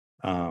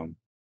 or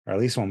at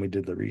least when we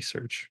did the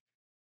research.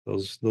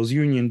 Those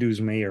union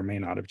dues may or may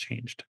not have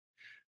changed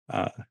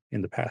uh,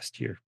 in the past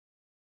year,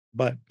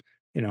 but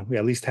we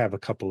at least have a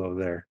couple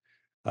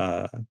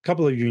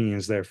of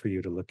unions there for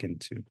you to look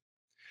into.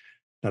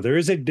 Now, there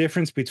is a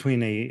difference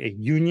between a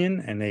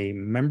union and a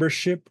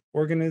membership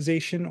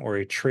organization or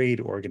a trade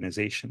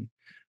organization.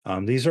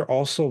 These are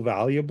also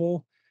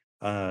valuable.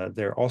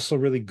 They're also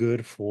really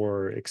good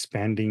for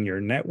expanding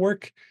your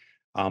network,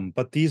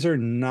 but these are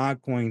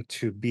not going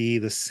to be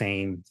the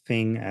same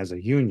thing as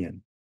a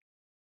union.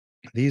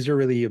 These are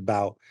really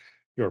about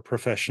your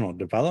professional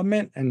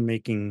development and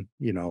making,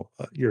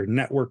 your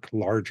network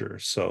larger.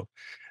 So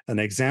an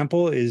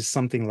example is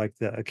something like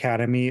the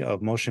Academy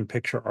of Motion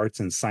Picture Arts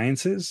and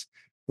Sciences,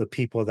 the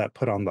people that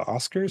put on the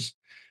Oscars.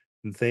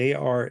 They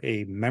are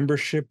a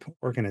membership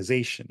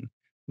organization.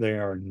 They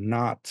are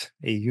not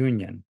a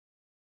union.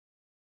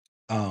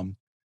 Um,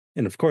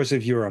 and of course,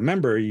 if you're a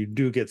member, you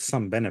do get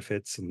some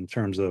benefits in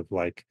terms of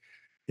like,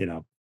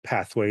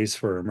 pathways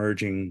for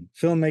emerging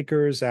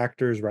filmmakers,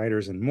 actors,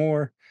 writers, and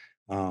more.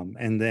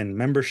 And then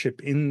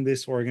membership in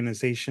this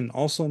organization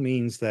also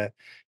means that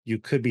you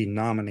could be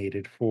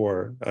nominated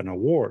for an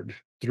award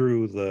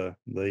through the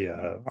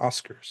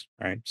Oscars,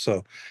 right?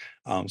 So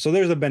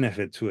there's a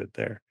benefit to it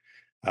there.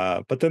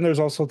 But then there's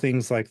also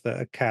things like the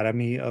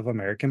Academy of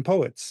American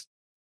Poets,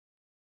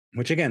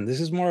 which again,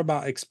 this is more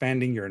about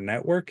expanding your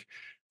network,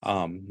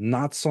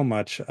 not so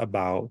much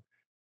about,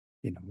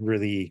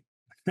 really,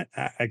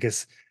 I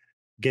guess,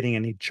 getting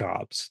any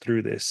jobs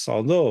through this,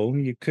 although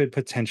you could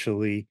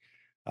potentially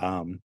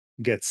um,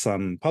 get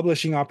some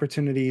publishing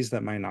opportunities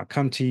that might not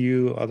come to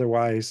you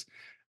otherwise.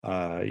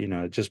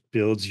 It just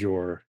builds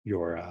your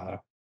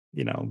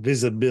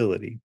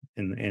visibility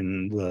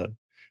in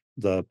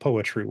the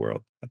poetry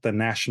world at the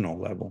national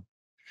level.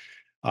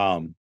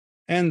 Um,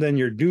 and then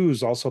your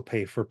dues also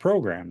pay for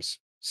programs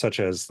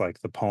such as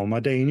like the Poem a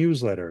Day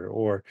newsletter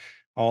or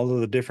all of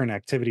the different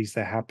activities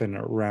that happen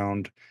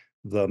around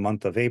the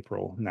month of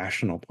April,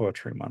 National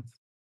Poetry Month.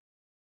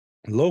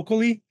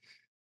 Locally,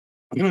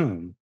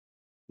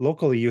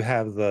 locally you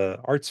have the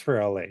Arts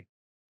for LA,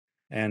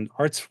 and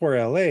Arts for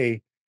LA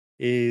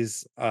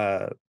is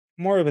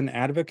more of an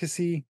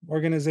advocacy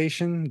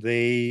organization.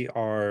 They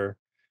are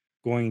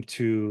going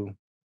to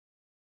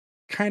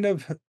kind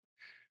of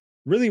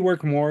really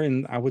work more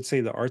in, I would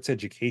say, the arts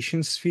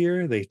education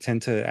sphere. They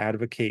tend to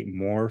advocate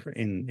more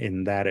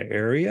in that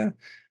area.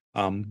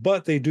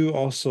 But they do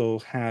also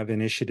have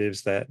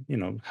initiatives that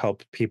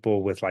help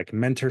people with like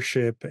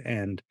mentorship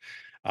and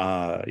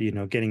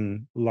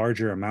getting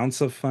larger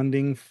amounts of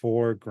funding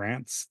for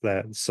grants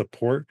that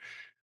support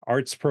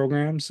arts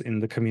programs in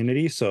the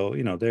community. So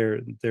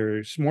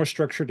they're more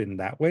structured in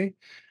that way.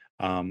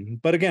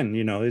 But again,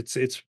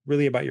 it's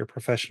really about your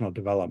professional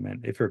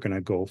development if you're going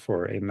to go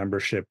for a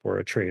membership or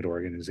a trade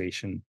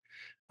organization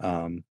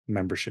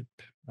membership,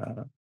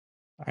 uh,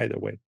 either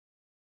way.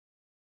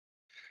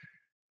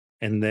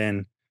 And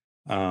then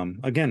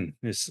again,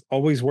 it's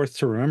always worth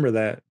to remember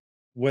that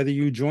whether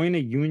you join a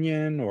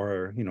union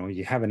or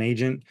you have an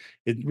agent,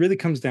 it really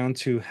comes down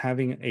to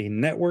having a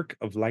network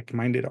of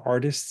like-minded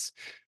artists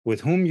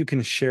with whom you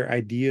can share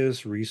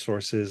ideas,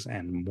 resources,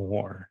 and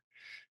more.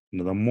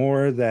 The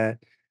more that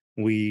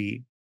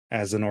we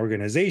as an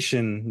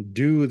organization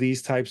do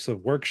these types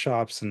of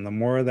workshops and the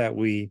more that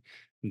we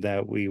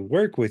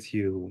work with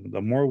you,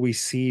 the more we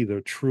see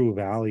the true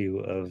value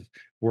of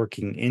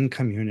working in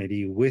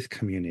community with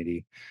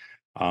community.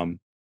 um,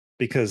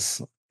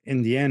 because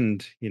in the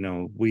end,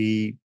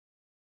 we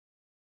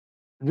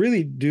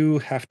really do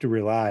have to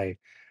rely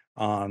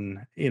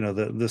on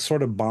the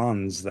sort of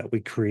bonds that we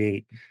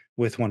create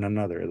with one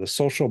another. The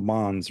social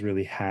bonds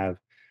really have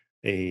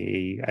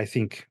I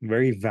think,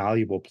 very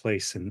valuable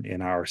place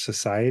in our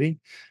society,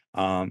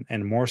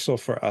 and more so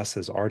for us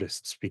as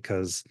artists,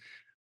 because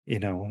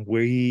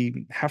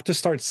we have to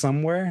start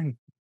somewhere,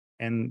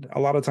 and a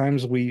lot of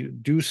times we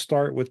do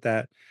start with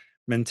that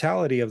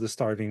mentality of the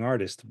starving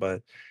artist,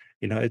 but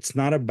it's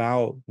not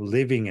about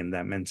living in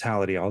that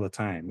mentality all the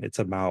time. It's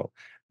about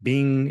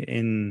being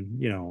in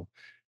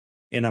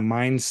a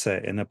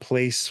mindset, in a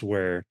place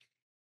where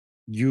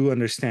you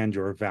understand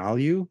your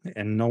value,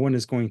 and no one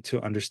is going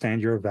to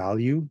understand your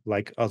value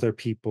like other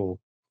people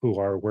who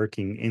are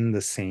working in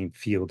the same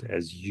field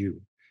as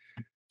you.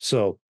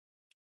 So,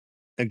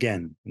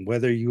 again,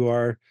 whether you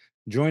are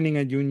joining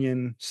a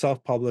union,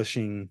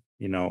 self-publishing,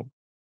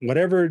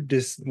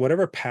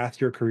 whatever path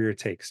your career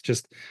takes,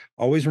 just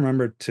always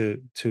remember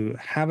to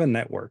have a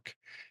network,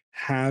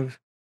 have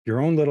your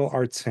own little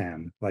arts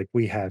fam like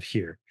we have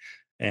here.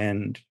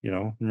 And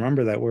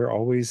remember that we're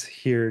always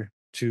here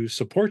to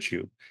support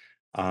you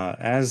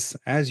as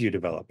you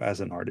develop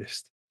as an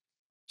artist.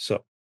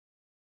 So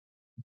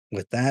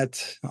with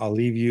that, I'll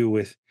leave you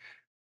with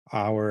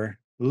our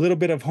little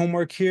bit of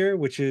homework here,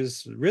 which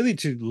is really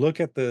to look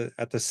at the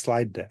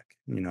slide deck.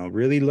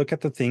 Really look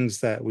at the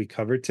things that we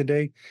covered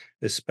today,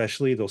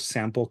 especially those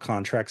sample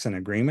contracts and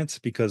agreements,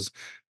 because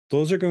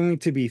those are going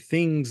to be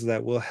things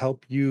that will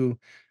help you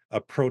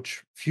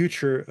approach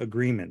future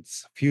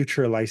agreements,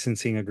 future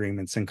licensing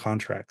agreements and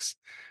contracts.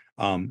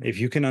 If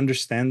you can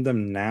understand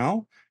them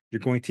now, you're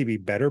going to be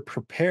better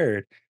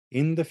prepared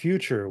in the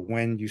future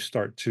when you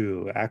start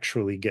to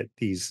actually get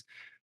these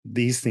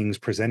things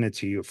presented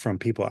to you from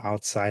people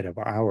outside of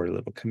our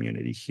little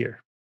community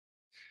here.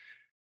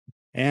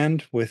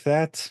 And with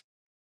that,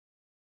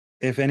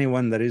 if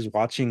anyone that is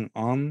watching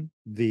on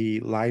the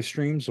live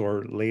streams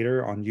or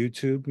later on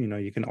YouTube,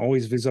 you can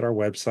always visit our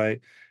website.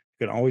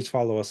 You can always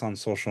follow us on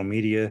social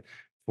media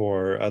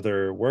for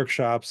other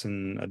workshops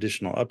and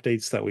additional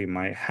updates that we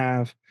might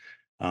have.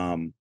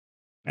 Um,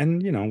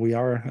 and we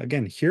are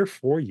again here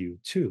for you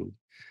too.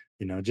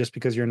 Just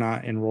because you're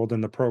not enrolled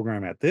in the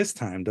program at this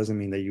time doesn't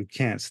mean that you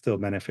can't still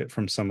benefit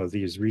from some of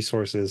these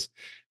resources.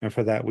 And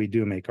for that, we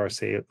do make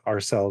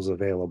ourselves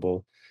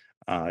available.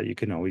 You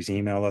can always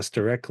email us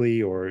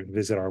directly or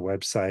visit our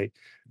website,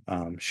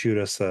 shoot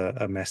us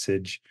a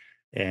message,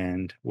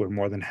 and we're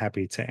more than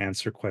happy to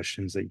answer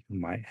questions that you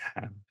might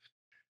have.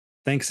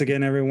 Thanks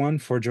again, everyone,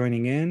 for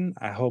joining in.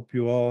 I hope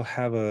you all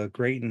have a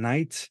great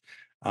night.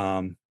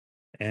 Um,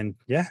 and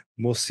yeah,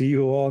 we'll see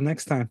you all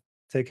next time.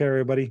 Take care,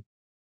 everybody.